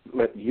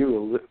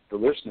you, the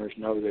listeners,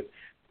 know that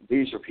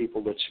these are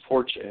people that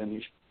support you, and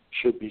you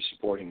should be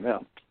supporting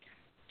them.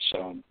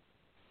 So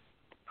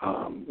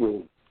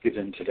we'll get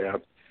into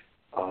that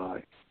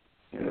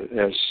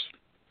as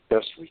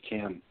best we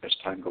can as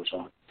time goes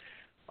on.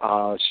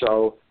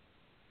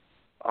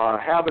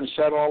 Having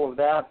said all of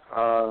that,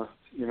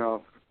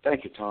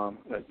 thank you, Tom.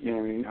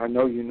 I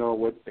know you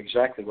know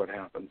exactly what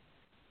happened,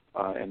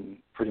 and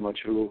pretty much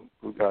who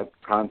got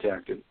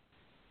contacted.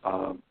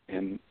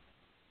 And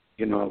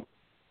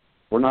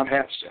we're not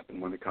half-stepping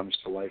when it comes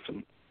to life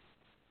and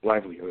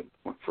livelihood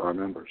for our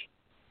members.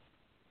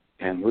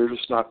 And we're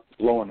just not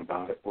blowing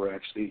about it. We're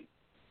actually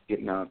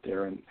getting out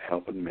there and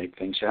helping make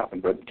things happen.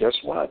 But guess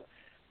what?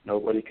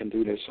 Nobody can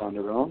do this on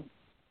their own.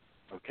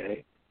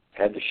 Okay?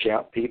 Had the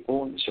SHAP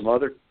people and some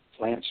other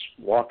plants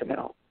walking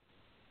out,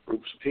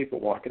 groups of people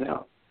walking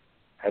out.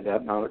 Had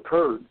that not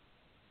occurred,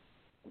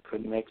 we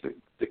couldn't make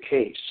the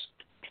case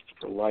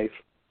for life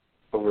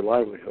over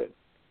livelihood,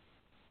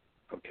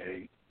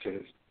 okay,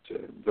 to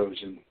those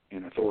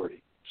in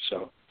authority.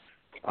 So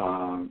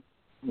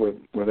with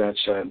that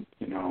said,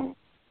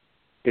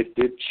 it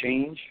did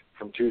change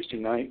from Tuesday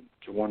night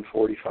to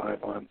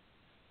 1:45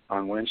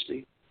 on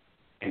Wednesday,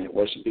 and it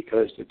wasn't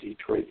because the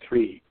Detroit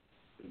Three,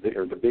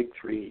 or the Big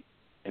Three,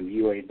 and the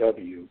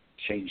UAW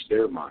changed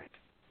their mind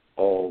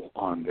all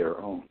on their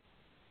own.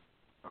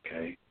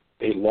 Okay,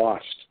 they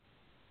lost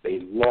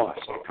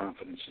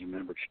confidence in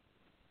membership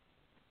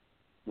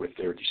with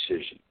their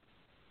decision.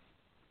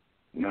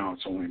 Now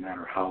it's only a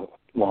matter of how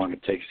long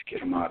it takes to get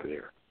them out of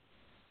there,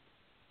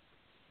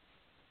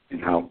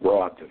 and how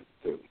broad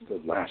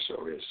the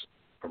lasso is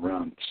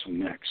around some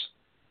necks.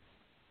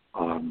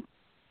 I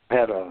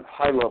had a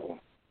high-level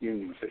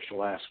union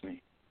official ask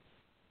me,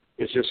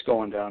 is this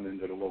going down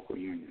into the local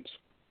unions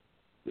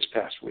this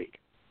past week?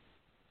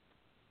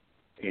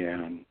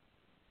 And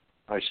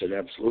I said,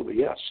 absolutely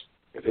yes,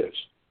 it is.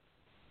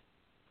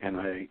 And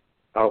I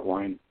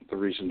outlined the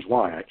reasons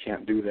why. I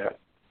can't do that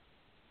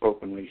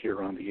openly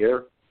here on the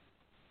air,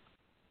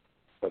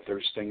 but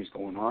there's things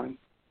going on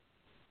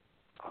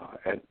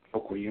at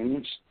local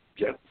unions.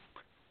 Yet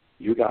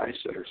you guys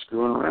that are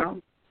screwing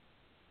around,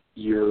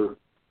 you're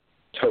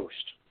toast.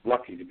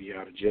 Lucky to be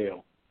out of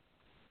jail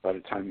by the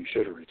time you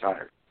should have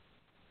retired.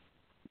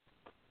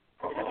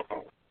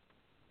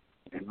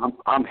 And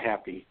I'm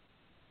happy.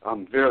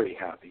 I'm very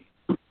happy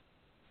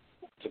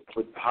to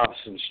put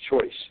Hobson's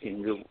choice in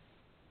your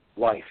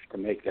life to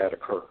make that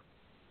occur.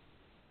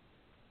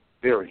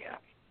 Very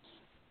happy.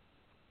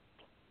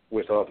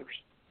 With others.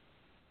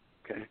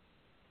 Okay?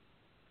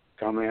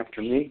 Come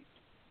after me.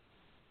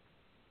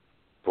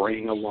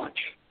 Bring a lunch.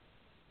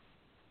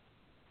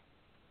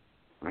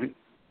 Right?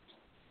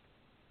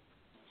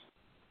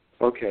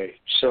 Okay,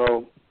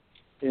 so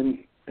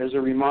as a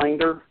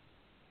reminder,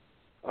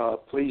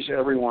 please,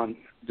 everyone,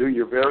 do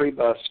your very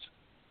best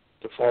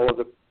to follow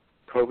the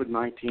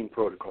COVID-19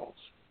 protocols.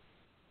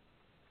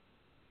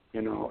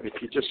 If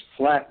you just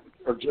flat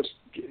or just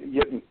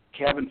getting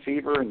cabin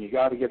fever and you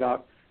got to get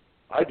out,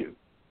 I do.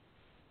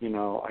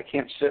 I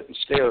can't sit and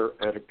stare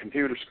at a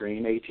computer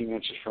screen 18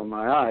 inches from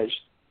my eyes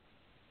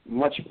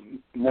much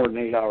more than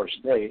 8 hours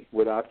a day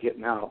without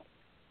getting out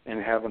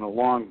and having a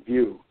long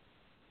view,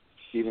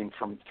 even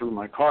through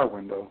my car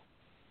window,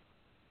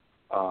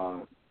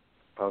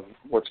 of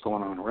what's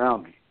going on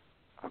around me.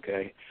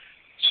 Okay?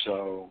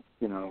 So,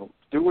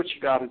 do what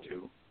you got to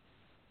do.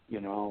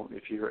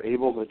 If you're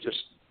able to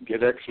just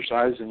get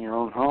exercise in your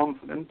own home,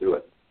 then do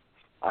it.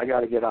 I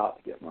got to get out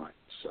to get mine.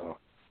 So,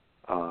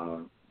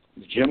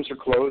 the gyms are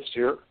closed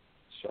here,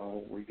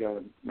 so we got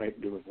to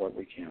make do with what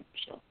we can.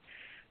 So,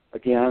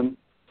 again,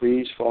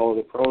 please follow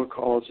the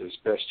protocols as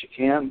best you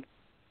can.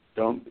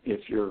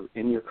 If you're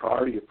in your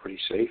car, you're pretty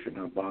safe. You're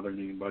not bothering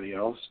anybody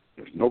else.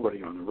 There's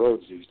nobody on the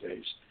roads these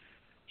days.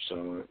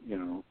 So,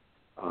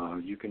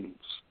 you can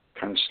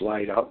kind of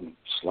slide out and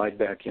slide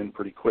back in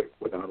pretty quick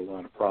without a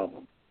lot of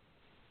problem.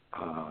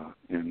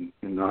 And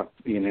not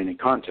be in any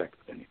contact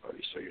with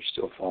anybody. So you're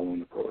still following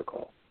the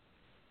protocol.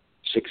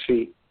 6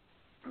 feet.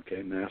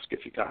 Okay, mask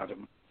if you got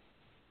them.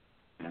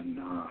 And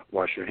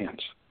wash your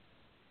hands.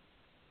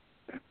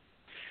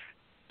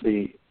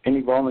 Okay.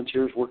 Any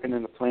volunteers working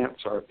in the plant,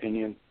 it's our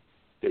opinion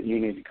that you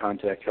need to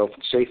contact health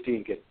and safety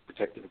and get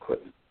protective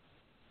equipment.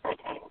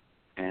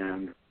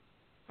 And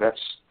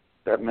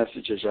that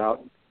message is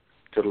out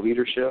to the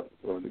leadership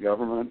of the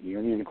government,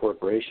 union, and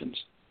corporations.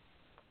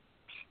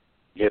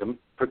 Get them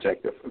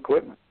protective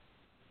equipment.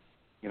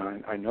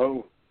 I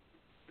know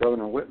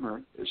Governor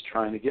Whitmer is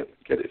trying to get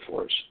it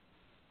for us.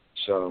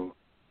 So,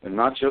 and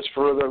not just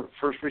for the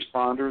first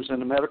responders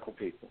and the medical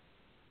people.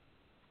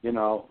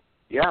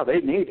 Yeah, they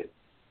need it.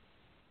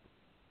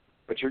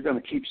 But you're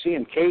going to keep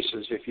seeing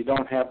cases if you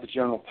don't have the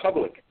general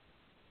public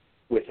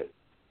with it.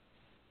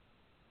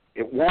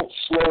 It won't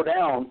slow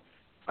down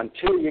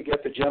until you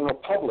get the general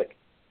public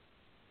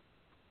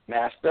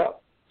masked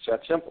up. It's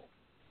that simple.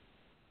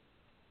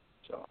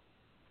 So,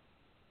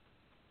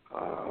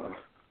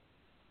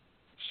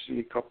 see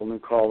a couple new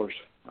callers.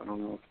 I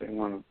don't know if they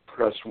want to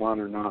press one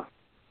or not.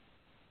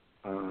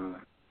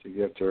 to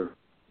get their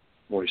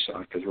voice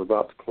out because we're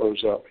about to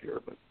close up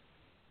here. But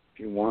if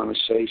you want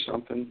to say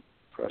something,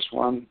 press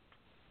 1.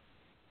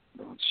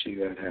 Don't see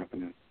that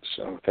happening.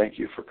 So thank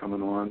you for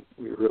coming on.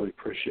 We really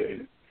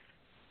appreciate it.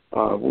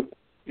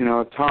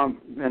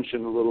 Tom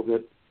mentioned a little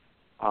bit,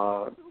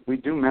 we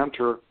do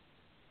mentor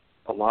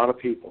a lot of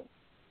people,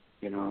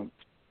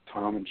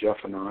 Tom and Jeff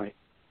and I,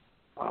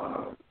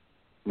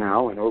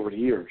 now and over the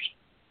years.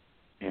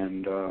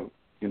 And,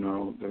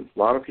 there's a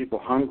lot of people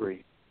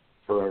hungry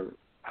for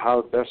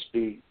how to best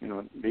be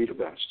the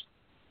best.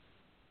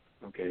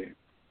 Okay,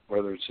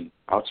 whether it's in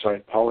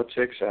outside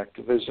politics,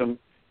 activism,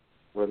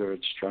 whether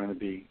it's trying to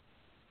be,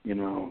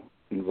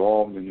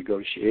 involved in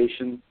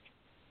negotiation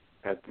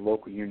at the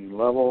local union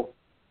level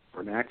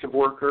or an active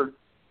worker,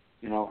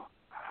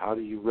 how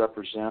do you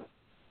represent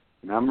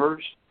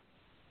members?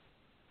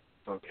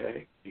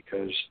 Okay,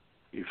 because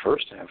you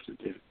first have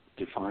to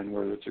define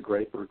whether it's a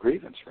gripe or a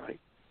grievance, right?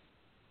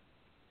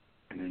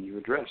 And then you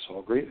address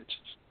all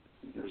grievances.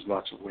 There's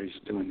lots of ways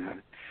of doing that.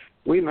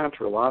 We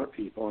mentor a lot of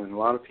people, and a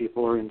lot of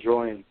people are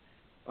enjoying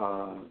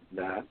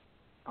that.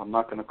 I'm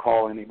not going to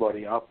call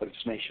anybody out, but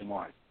it's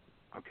nationwide,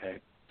 okay?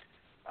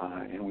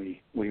 And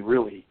we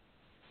really,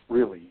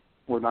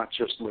 we're not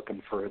just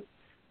looking for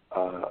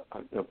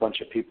a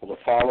bunch of people to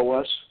follow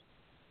us.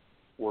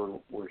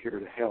 We're here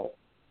to help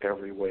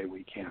every way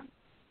we can.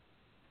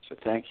 So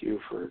thank you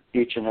for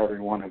each and every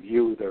one of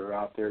you that are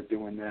out there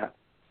doing that,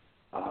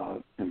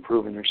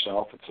 improving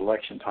yourself. It's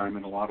election time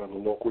in a lot of the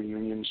local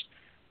unions.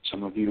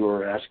 Some of you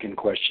are asking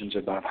questions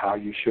about how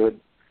you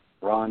should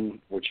run,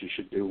 what you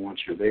should do once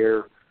you're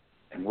there,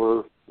 and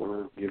we're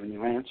giving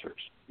you answers,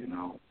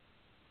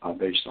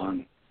 based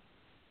on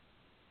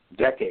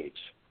decades,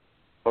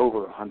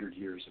 over 100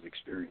 years of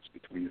experience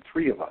between the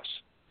three of us.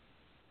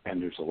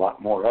 And there's a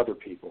lot more other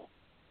people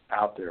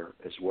out there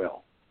as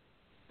well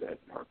that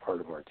are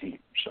part of our team.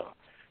 So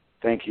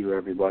thank you,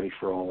 everybody,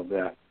 for all of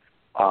that.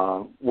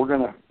 We're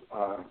going to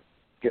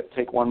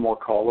take one more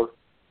caller.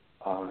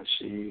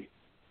 See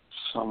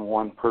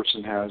one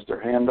person has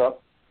their hand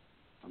up.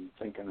 I'm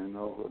thinking I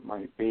know who it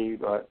might be,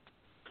 but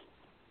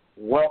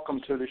welcome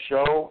to the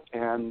show,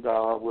 and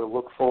we'll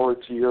look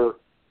forward to your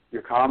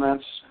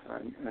comments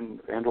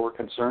and or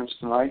concerns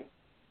tonight.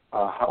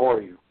 How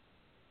are you?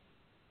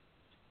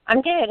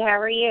 I'm good. How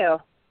are you?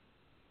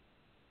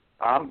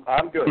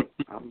 I'm good.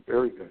 I'm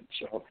very good.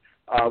 So,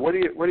 what do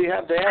you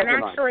have to add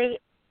tonight?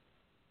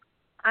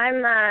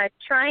 I'm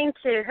trying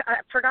to. I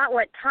forgot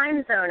what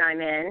time zone I'm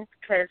in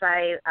because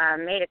I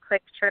made a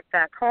quick trip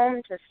back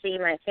home to see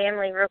my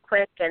family real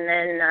quick, and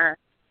then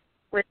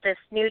with this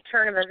new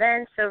turn of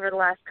events over the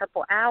last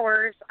couple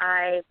hours,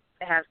 I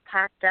have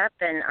packed up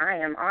and I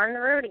am on the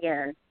road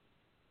again.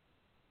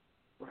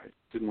 Right.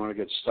 Didn't want to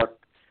get stuck,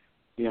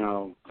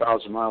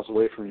 1,000 miles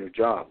away from your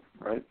job,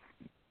 right?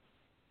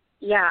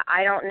 Yeah,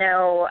 I don't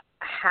know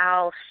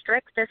how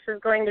strict this is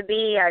going to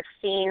be. I've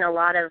seen a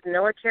lot of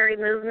military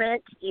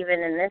movement,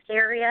 even in this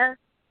area.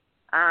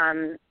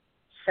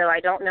 So I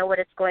don't know what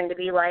it's going to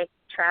be like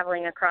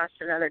traveling across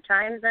another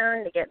time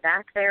zone to get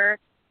back there.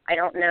 I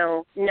don't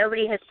know.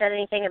 Nobody has said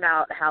anything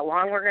about how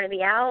long we're going to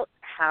be out,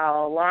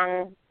 how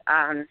long,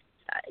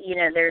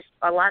 there's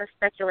a lot of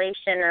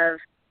speculation of,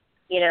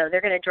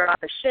 they're going to drop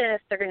a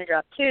shift, they're going to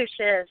drop 2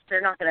 shifts,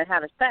 they're not going to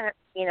have a sec.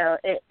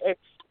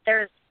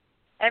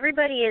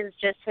 Everybody is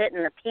just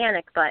hitting the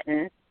panic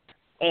button,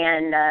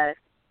 and I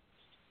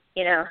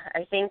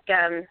think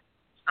I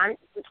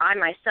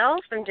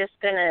myself am just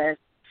going to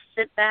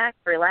sit back,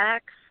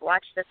 relax,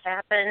 watch this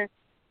happen,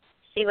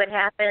 see what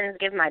happens,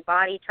 give my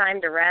body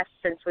time to rest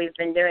since we've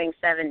been doing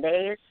 7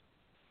 days.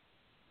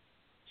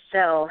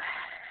 So,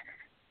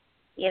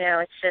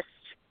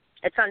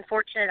 it's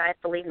unfortunate I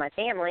have to leave my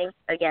family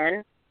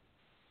again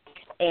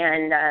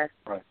and,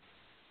 right.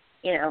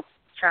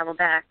 Travel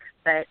back,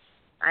 but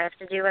I have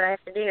to do what I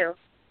have to do.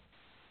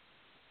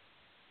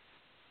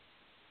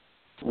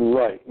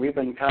 Right. We've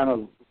been kind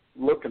of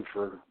looking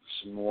for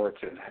some more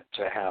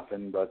to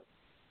happen, but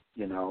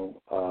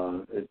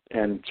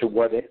and to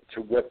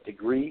what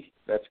degree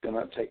that's going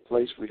to take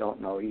place, we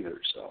don't know either.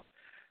 So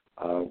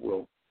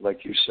we'll,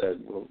 like you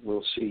said,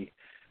 we'll see.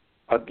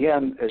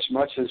 Again, as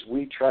much as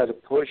we try to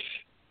push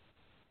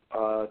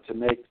to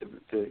make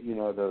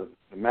the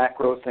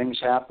macro things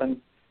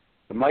happen,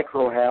 the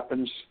micro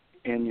happens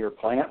in your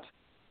plant.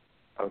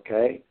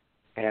 Okay,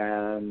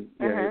 and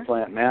your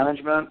plant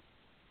management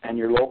and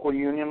your local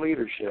union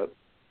leadership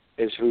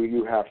is who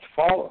you have to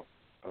follow.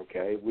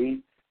 Okay,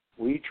 we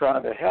try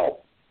to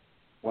help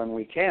when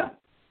we can,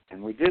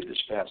 and we did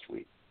this past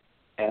week,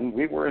 and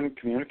we were in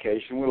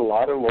communication with a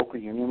lot of local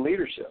union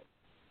leadership,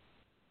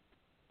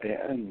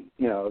 and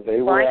they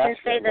were. Well, I can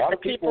say that the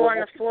people on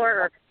the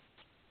floor.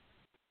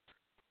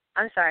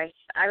 I'm sorry.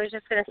 I was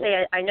just going to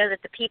say I know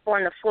that the people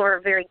on the floor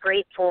are very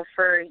grateful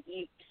for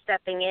you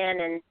stepping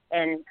in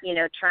and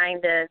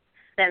trying to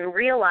then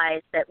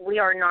realize that we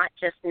are not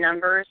just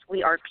numbers,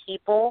 we are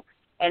people,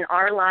 and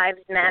our lives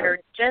matter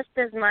just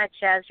as much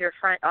as your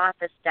front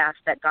office staff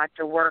that got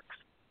to work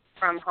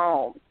from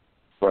home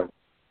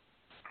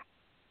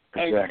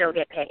and still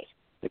get paid.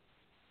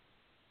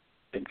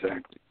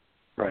 Exactly.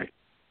 Right.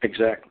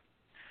 Exactly.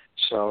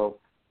 So,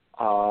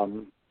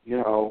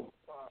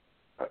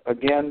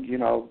 again,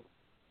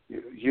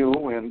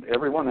 you and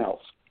everyone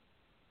else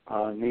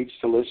needs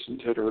to listen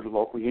to their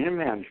local union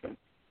management.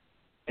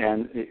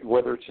 And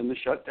whether it's in the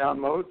shutdown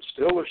mode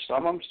still, or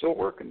some of them still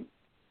working,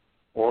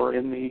 or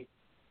in the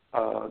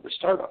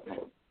startup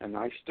mode. And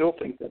I still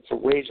think that's a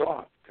ways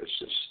off, because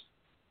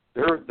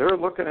they're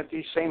looking at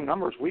these same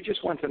numbers. We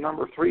just went to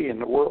number 3 in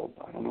the world.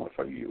 I don't know if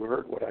you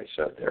heard what I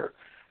said there.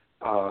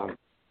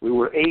 We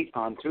were 8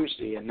 on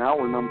Tuesday, and now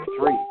we're number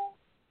 3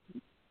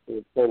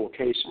 for total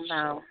cases.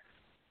 Wow.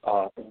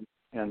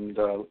 And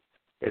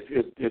if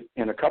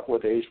in a couple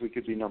of days we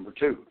could be number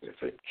 2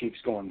 if it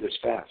keeps going this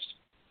fast.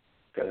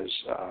 Because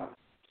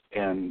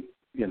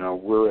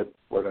we're at,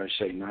 what did I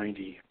say,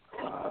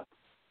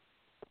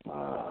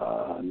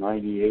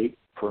 98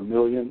 per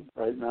million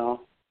right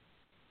now.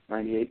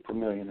 98 per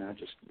million. I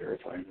just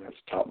verified that's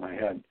the top of my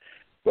head.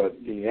 But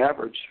the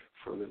average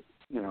for the,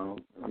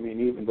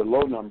 even the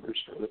low numbers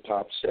for the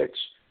top 6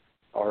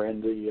 are in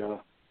the,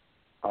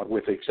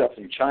 with the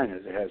exception of China,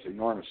 that has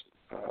enormous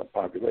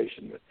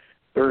population, but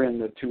they're in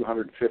the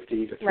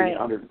 250 to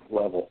 300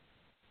 level.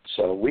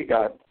 So we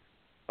got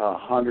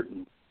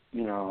 50%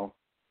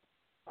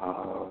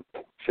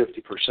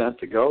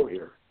 to go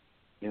here.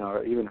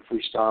 Even if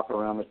we stop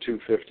around the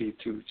 250,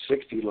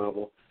 260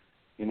 level,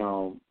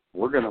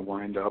 we're going to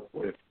wind up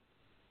with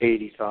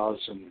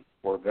 80,000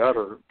 or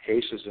better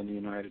cases in the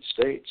United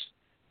States.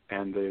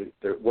 And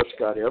what's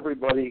got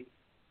everybody,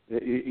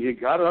 you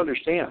got to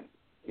understand,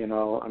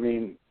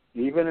 even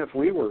if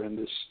we were in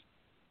this,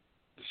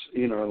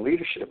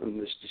 leadership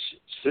and this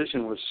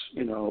decision was,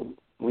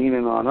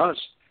 leaning on us,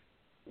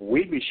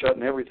 we'd be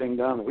shutting everything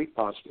down that we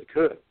possibly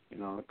could,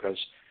 because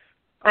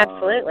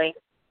absolutely.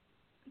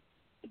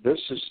 This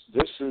is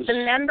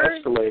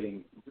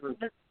escalating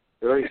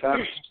very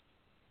fast.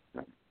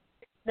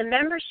 The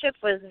membership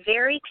was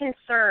very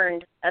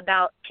concerned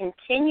about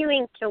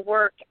continuing to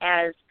work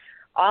as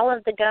all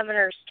of the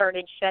governors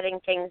started shutting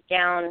things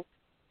down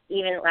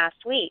even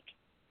last week.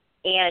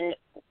 And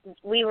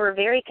we were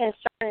very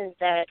concerned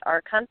that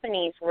our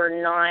companies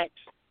were not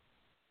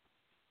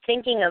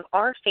thinking of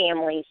our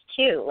families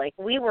too. Like,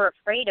 we were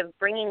afraid of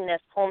bringing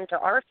this home to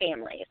our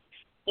families.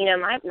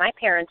 My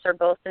parents are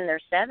both in their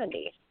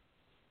 70s,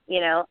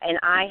 and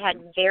I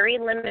had very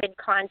limited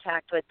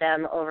contact with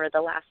them over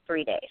the last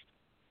 3 days.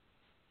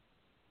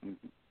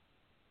 Mm-hmm.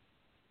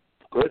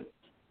 Good.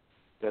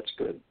 That's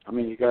good.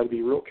 You got to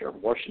be real careful.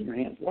 Washing your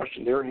hands,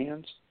 washing their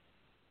hands,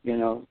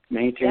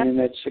 maintaining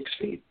that 6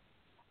 feet.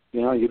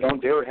 You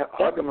don't dare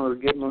hug them or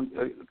give them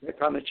a kick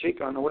on the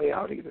cheek on the way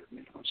out either,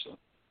 so.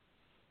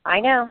 I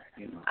know.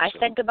 I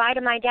said goodbye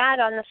to my dad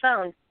on the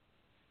phone.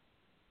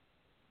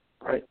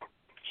 Right.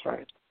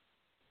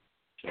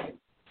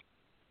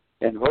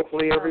 And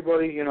hopefully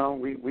everybody,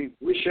 we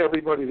wish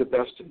everybody the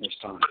best in this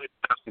time.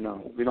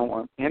 We don't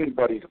want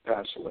anybody to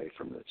pass away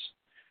from this.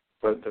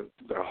 But the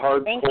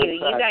hard Thank cold you.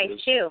 fact You guys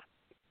is, too.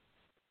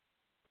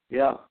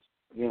 Yeah,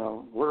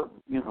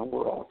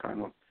 we're all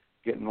kind of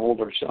getting old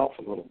ourselves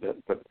a little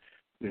bit, but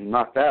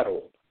not that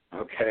old,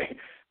 okay?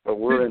 But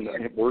we're in the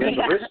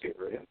risk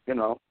area,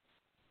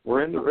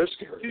 We're in the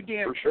risk area. Too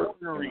damn for sure.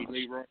 ornery,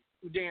 Leroy.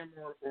 Too damn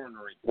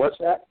ornery. What's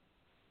that?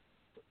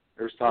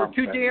 There's Tom. We're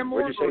too damn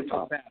ornery. What'd you say,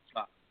 Tom?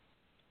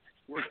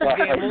 We're too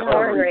damn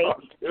ornery.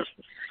 Yeah,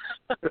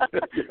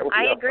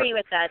 I agree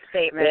with that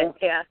statement.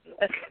 Yeah.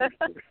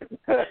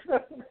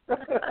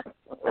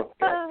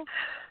 Okay.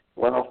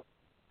 Well,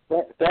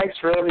 thanks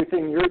for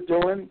everything you're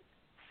doing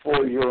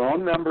for your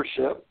own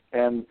membership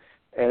and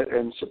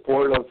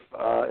support of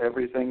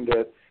everything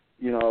that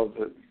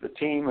the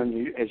team,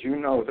 and as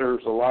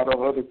there's a lot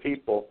of other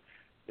people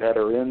that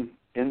are in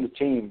the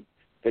team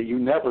that you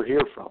never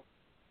hear from.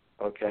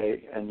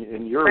 Okay,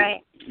 and you're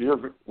right.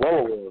 You're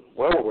well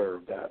aware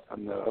of that,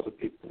 and the other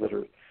people that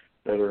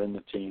are in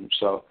the team.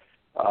 So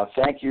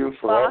thank you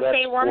for all that I'll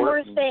say support. one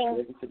more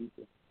thing.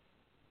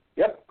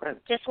 Yep, go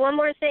ahead. Just one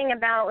more thing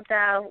about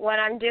what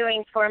I'm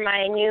doing for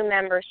my new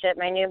membership,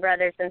 my new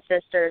brothers and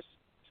sisters.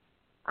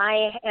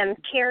 I am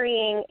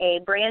carrying a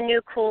brand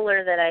new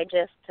cooler that I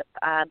just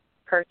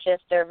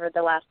purchased over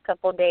the last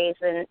couple of days,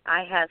 and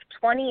I have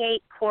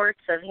 28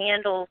 quarts of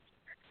Handel's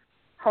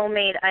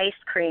homemade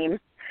ice cream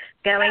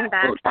going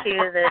back to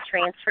the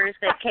transfers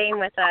that came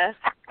with us.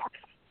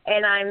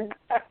 And I'm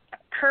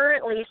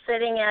currently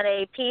sitting at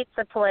a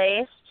pizza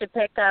place to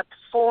pick up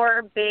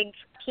 4 big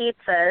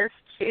pizzas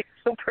to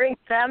bring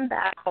them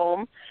back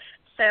home.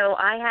 So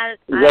I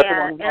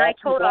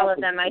told all of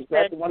them, I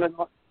said,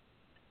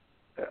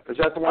 is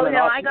that the one? Oh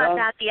no, I got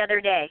that the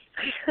other day.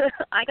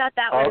 I got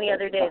that one the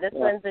other day. This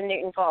one's in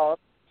Newton Falls.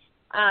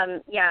 I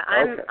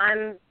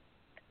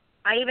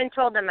even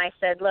told them, I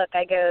said, look,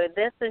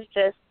 this is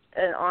just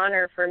an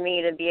honor for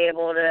me to be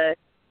able to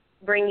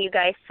bring you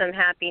guys some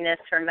happiness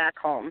from back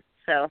home.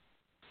 So,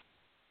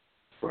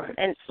 right.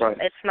 And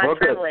it's my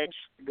privilege.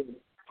 Good.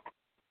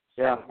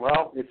 Yeah,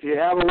 well, if you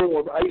have a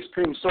little ice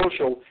cream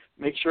social,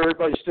 make sure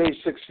everybody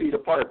stays 6 feet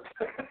apart.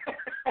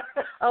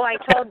 Oh, I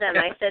told them.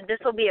 I said this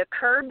will be a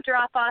curb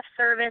drop-off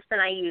service,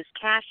 and I use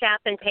Cash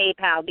App and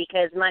PayPal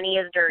because money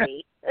is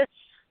dirty.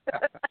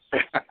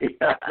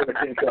 Yeah,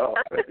 there you go.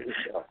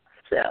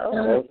 So.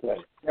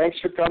 Okay. Thanks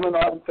for coming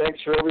on.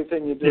 Thanks for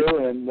everything you do,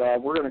 and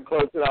we're going to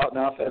close it out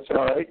now, if that's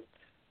all right.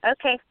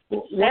 Okay.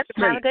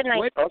 Have a good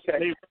night.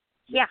 Okay.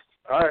 Yeah.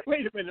 All right.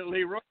 Wait a minute,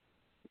 Leroy.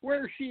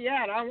 Where's she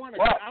at? I want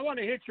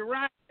to hit you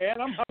right,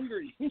 man. I'm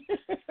hungry.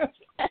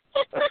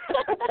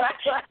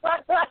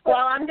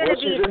 Well, I'm going to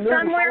be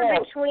somewhere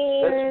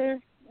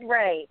between,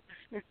 right.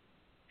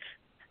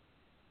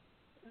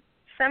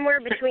 Somewhere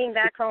between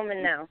back home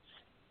and now.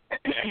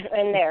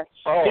 And there.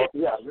 Oh,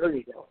 yeah, there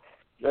you go.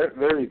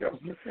 There you go.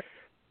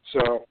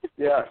 So,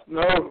 we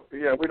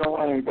don't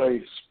want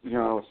anybody,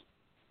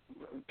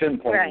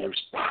 pinpointing their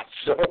spots.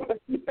 So,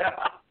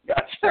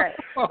 gotcha. Right.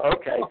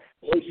 Okay.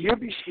 Well, you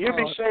be safe.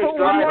 Put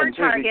one more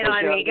target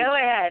on me. Go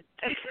ahead.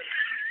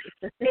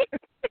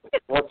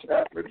 What's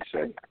that? What did you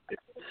say?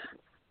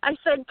 I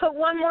said, put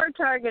one more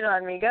target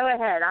on me. Go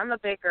ahead. I'm a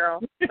big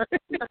girl.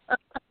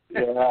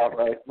 Yeah,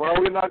 right. Well,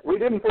 we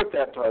didn't put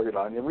that target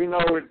on you. We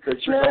know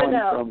that you're going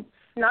from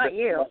not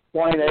you.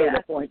 Point A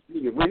to point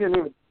B. We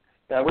didn't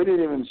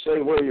even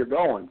say where you're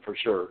going for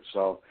sure.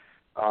 So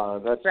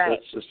that's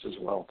just as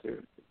well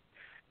too.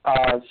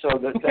 So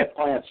that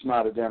plant's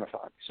not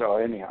identified. So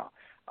anyhow,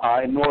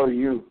 nor are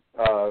you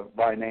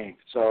by name.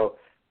 So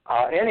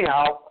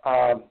anyhow,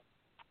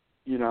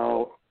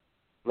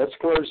 let's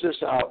close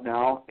this out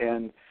now.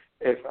 And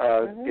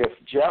if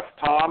Jeff,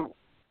 Tom,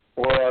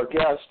 or our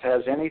guest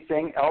has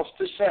anything else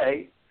to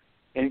say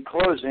in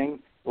closing,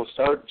 we'll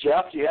start.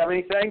 Jeff, do you have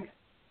anything?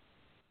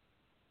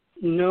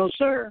 No,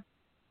 sir.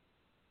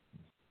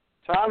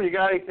 Tom, you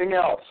got anything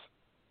else?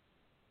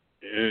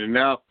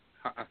 No.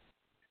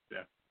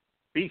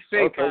 Be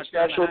safe. Okay,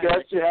 special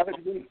guest, you have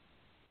anything?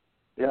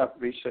 Yeah,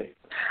 be safe.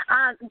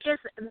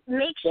 Just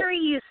make sure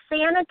you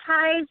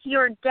sanitize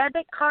your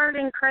debit card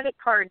and credit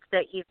cards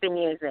that you've been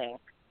using.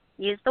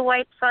 Use the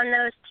wipes on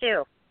those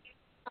too.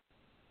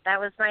 That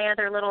was my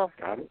other little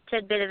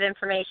tidbit of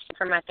information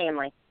for my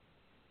family.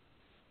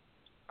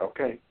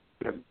 Okay,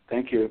 good.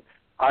 Thank you.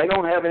 I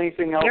don't have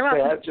anything else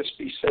to add. Just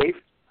be safe.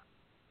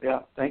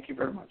 Yeah, thank you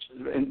very much.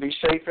 And be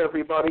safe,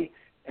 everybody.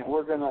 And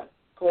we're going to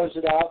close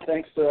it out.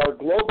 Thanks to our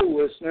global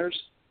listeners,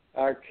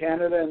 our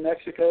Canada and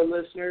Mexico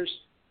listeners,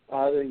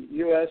 the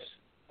U.S.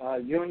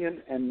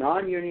 Union and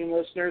non-union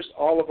listeners,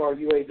 all of our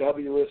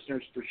UAW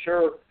listeners for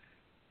sure.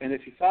 And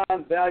if you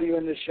found value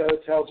in the show,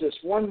 tell just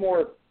one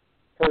more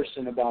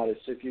person about us.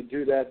 If you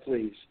do that,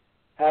 please.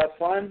 Have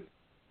fun.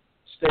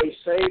 Stay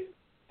safe.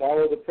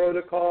 Follow the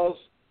protocols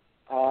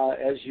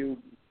as you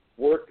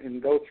work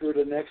and go through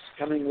the next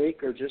coming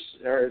week or just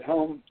are at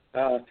home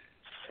as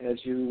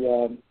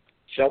you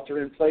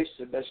shelter in place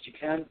the best you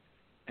can.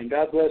 And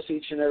God bless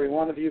each and every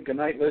one of you. Good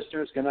night,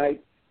 listeners. Good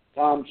night,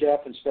 Tom,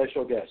 Jeff, and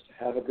special guest.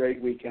 Have a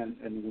great weekend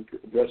and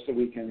the rest of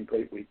the weekend a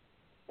great week.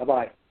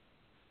 Bye-bye.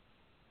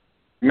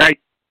 Night.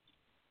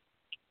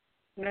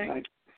 Night. Night.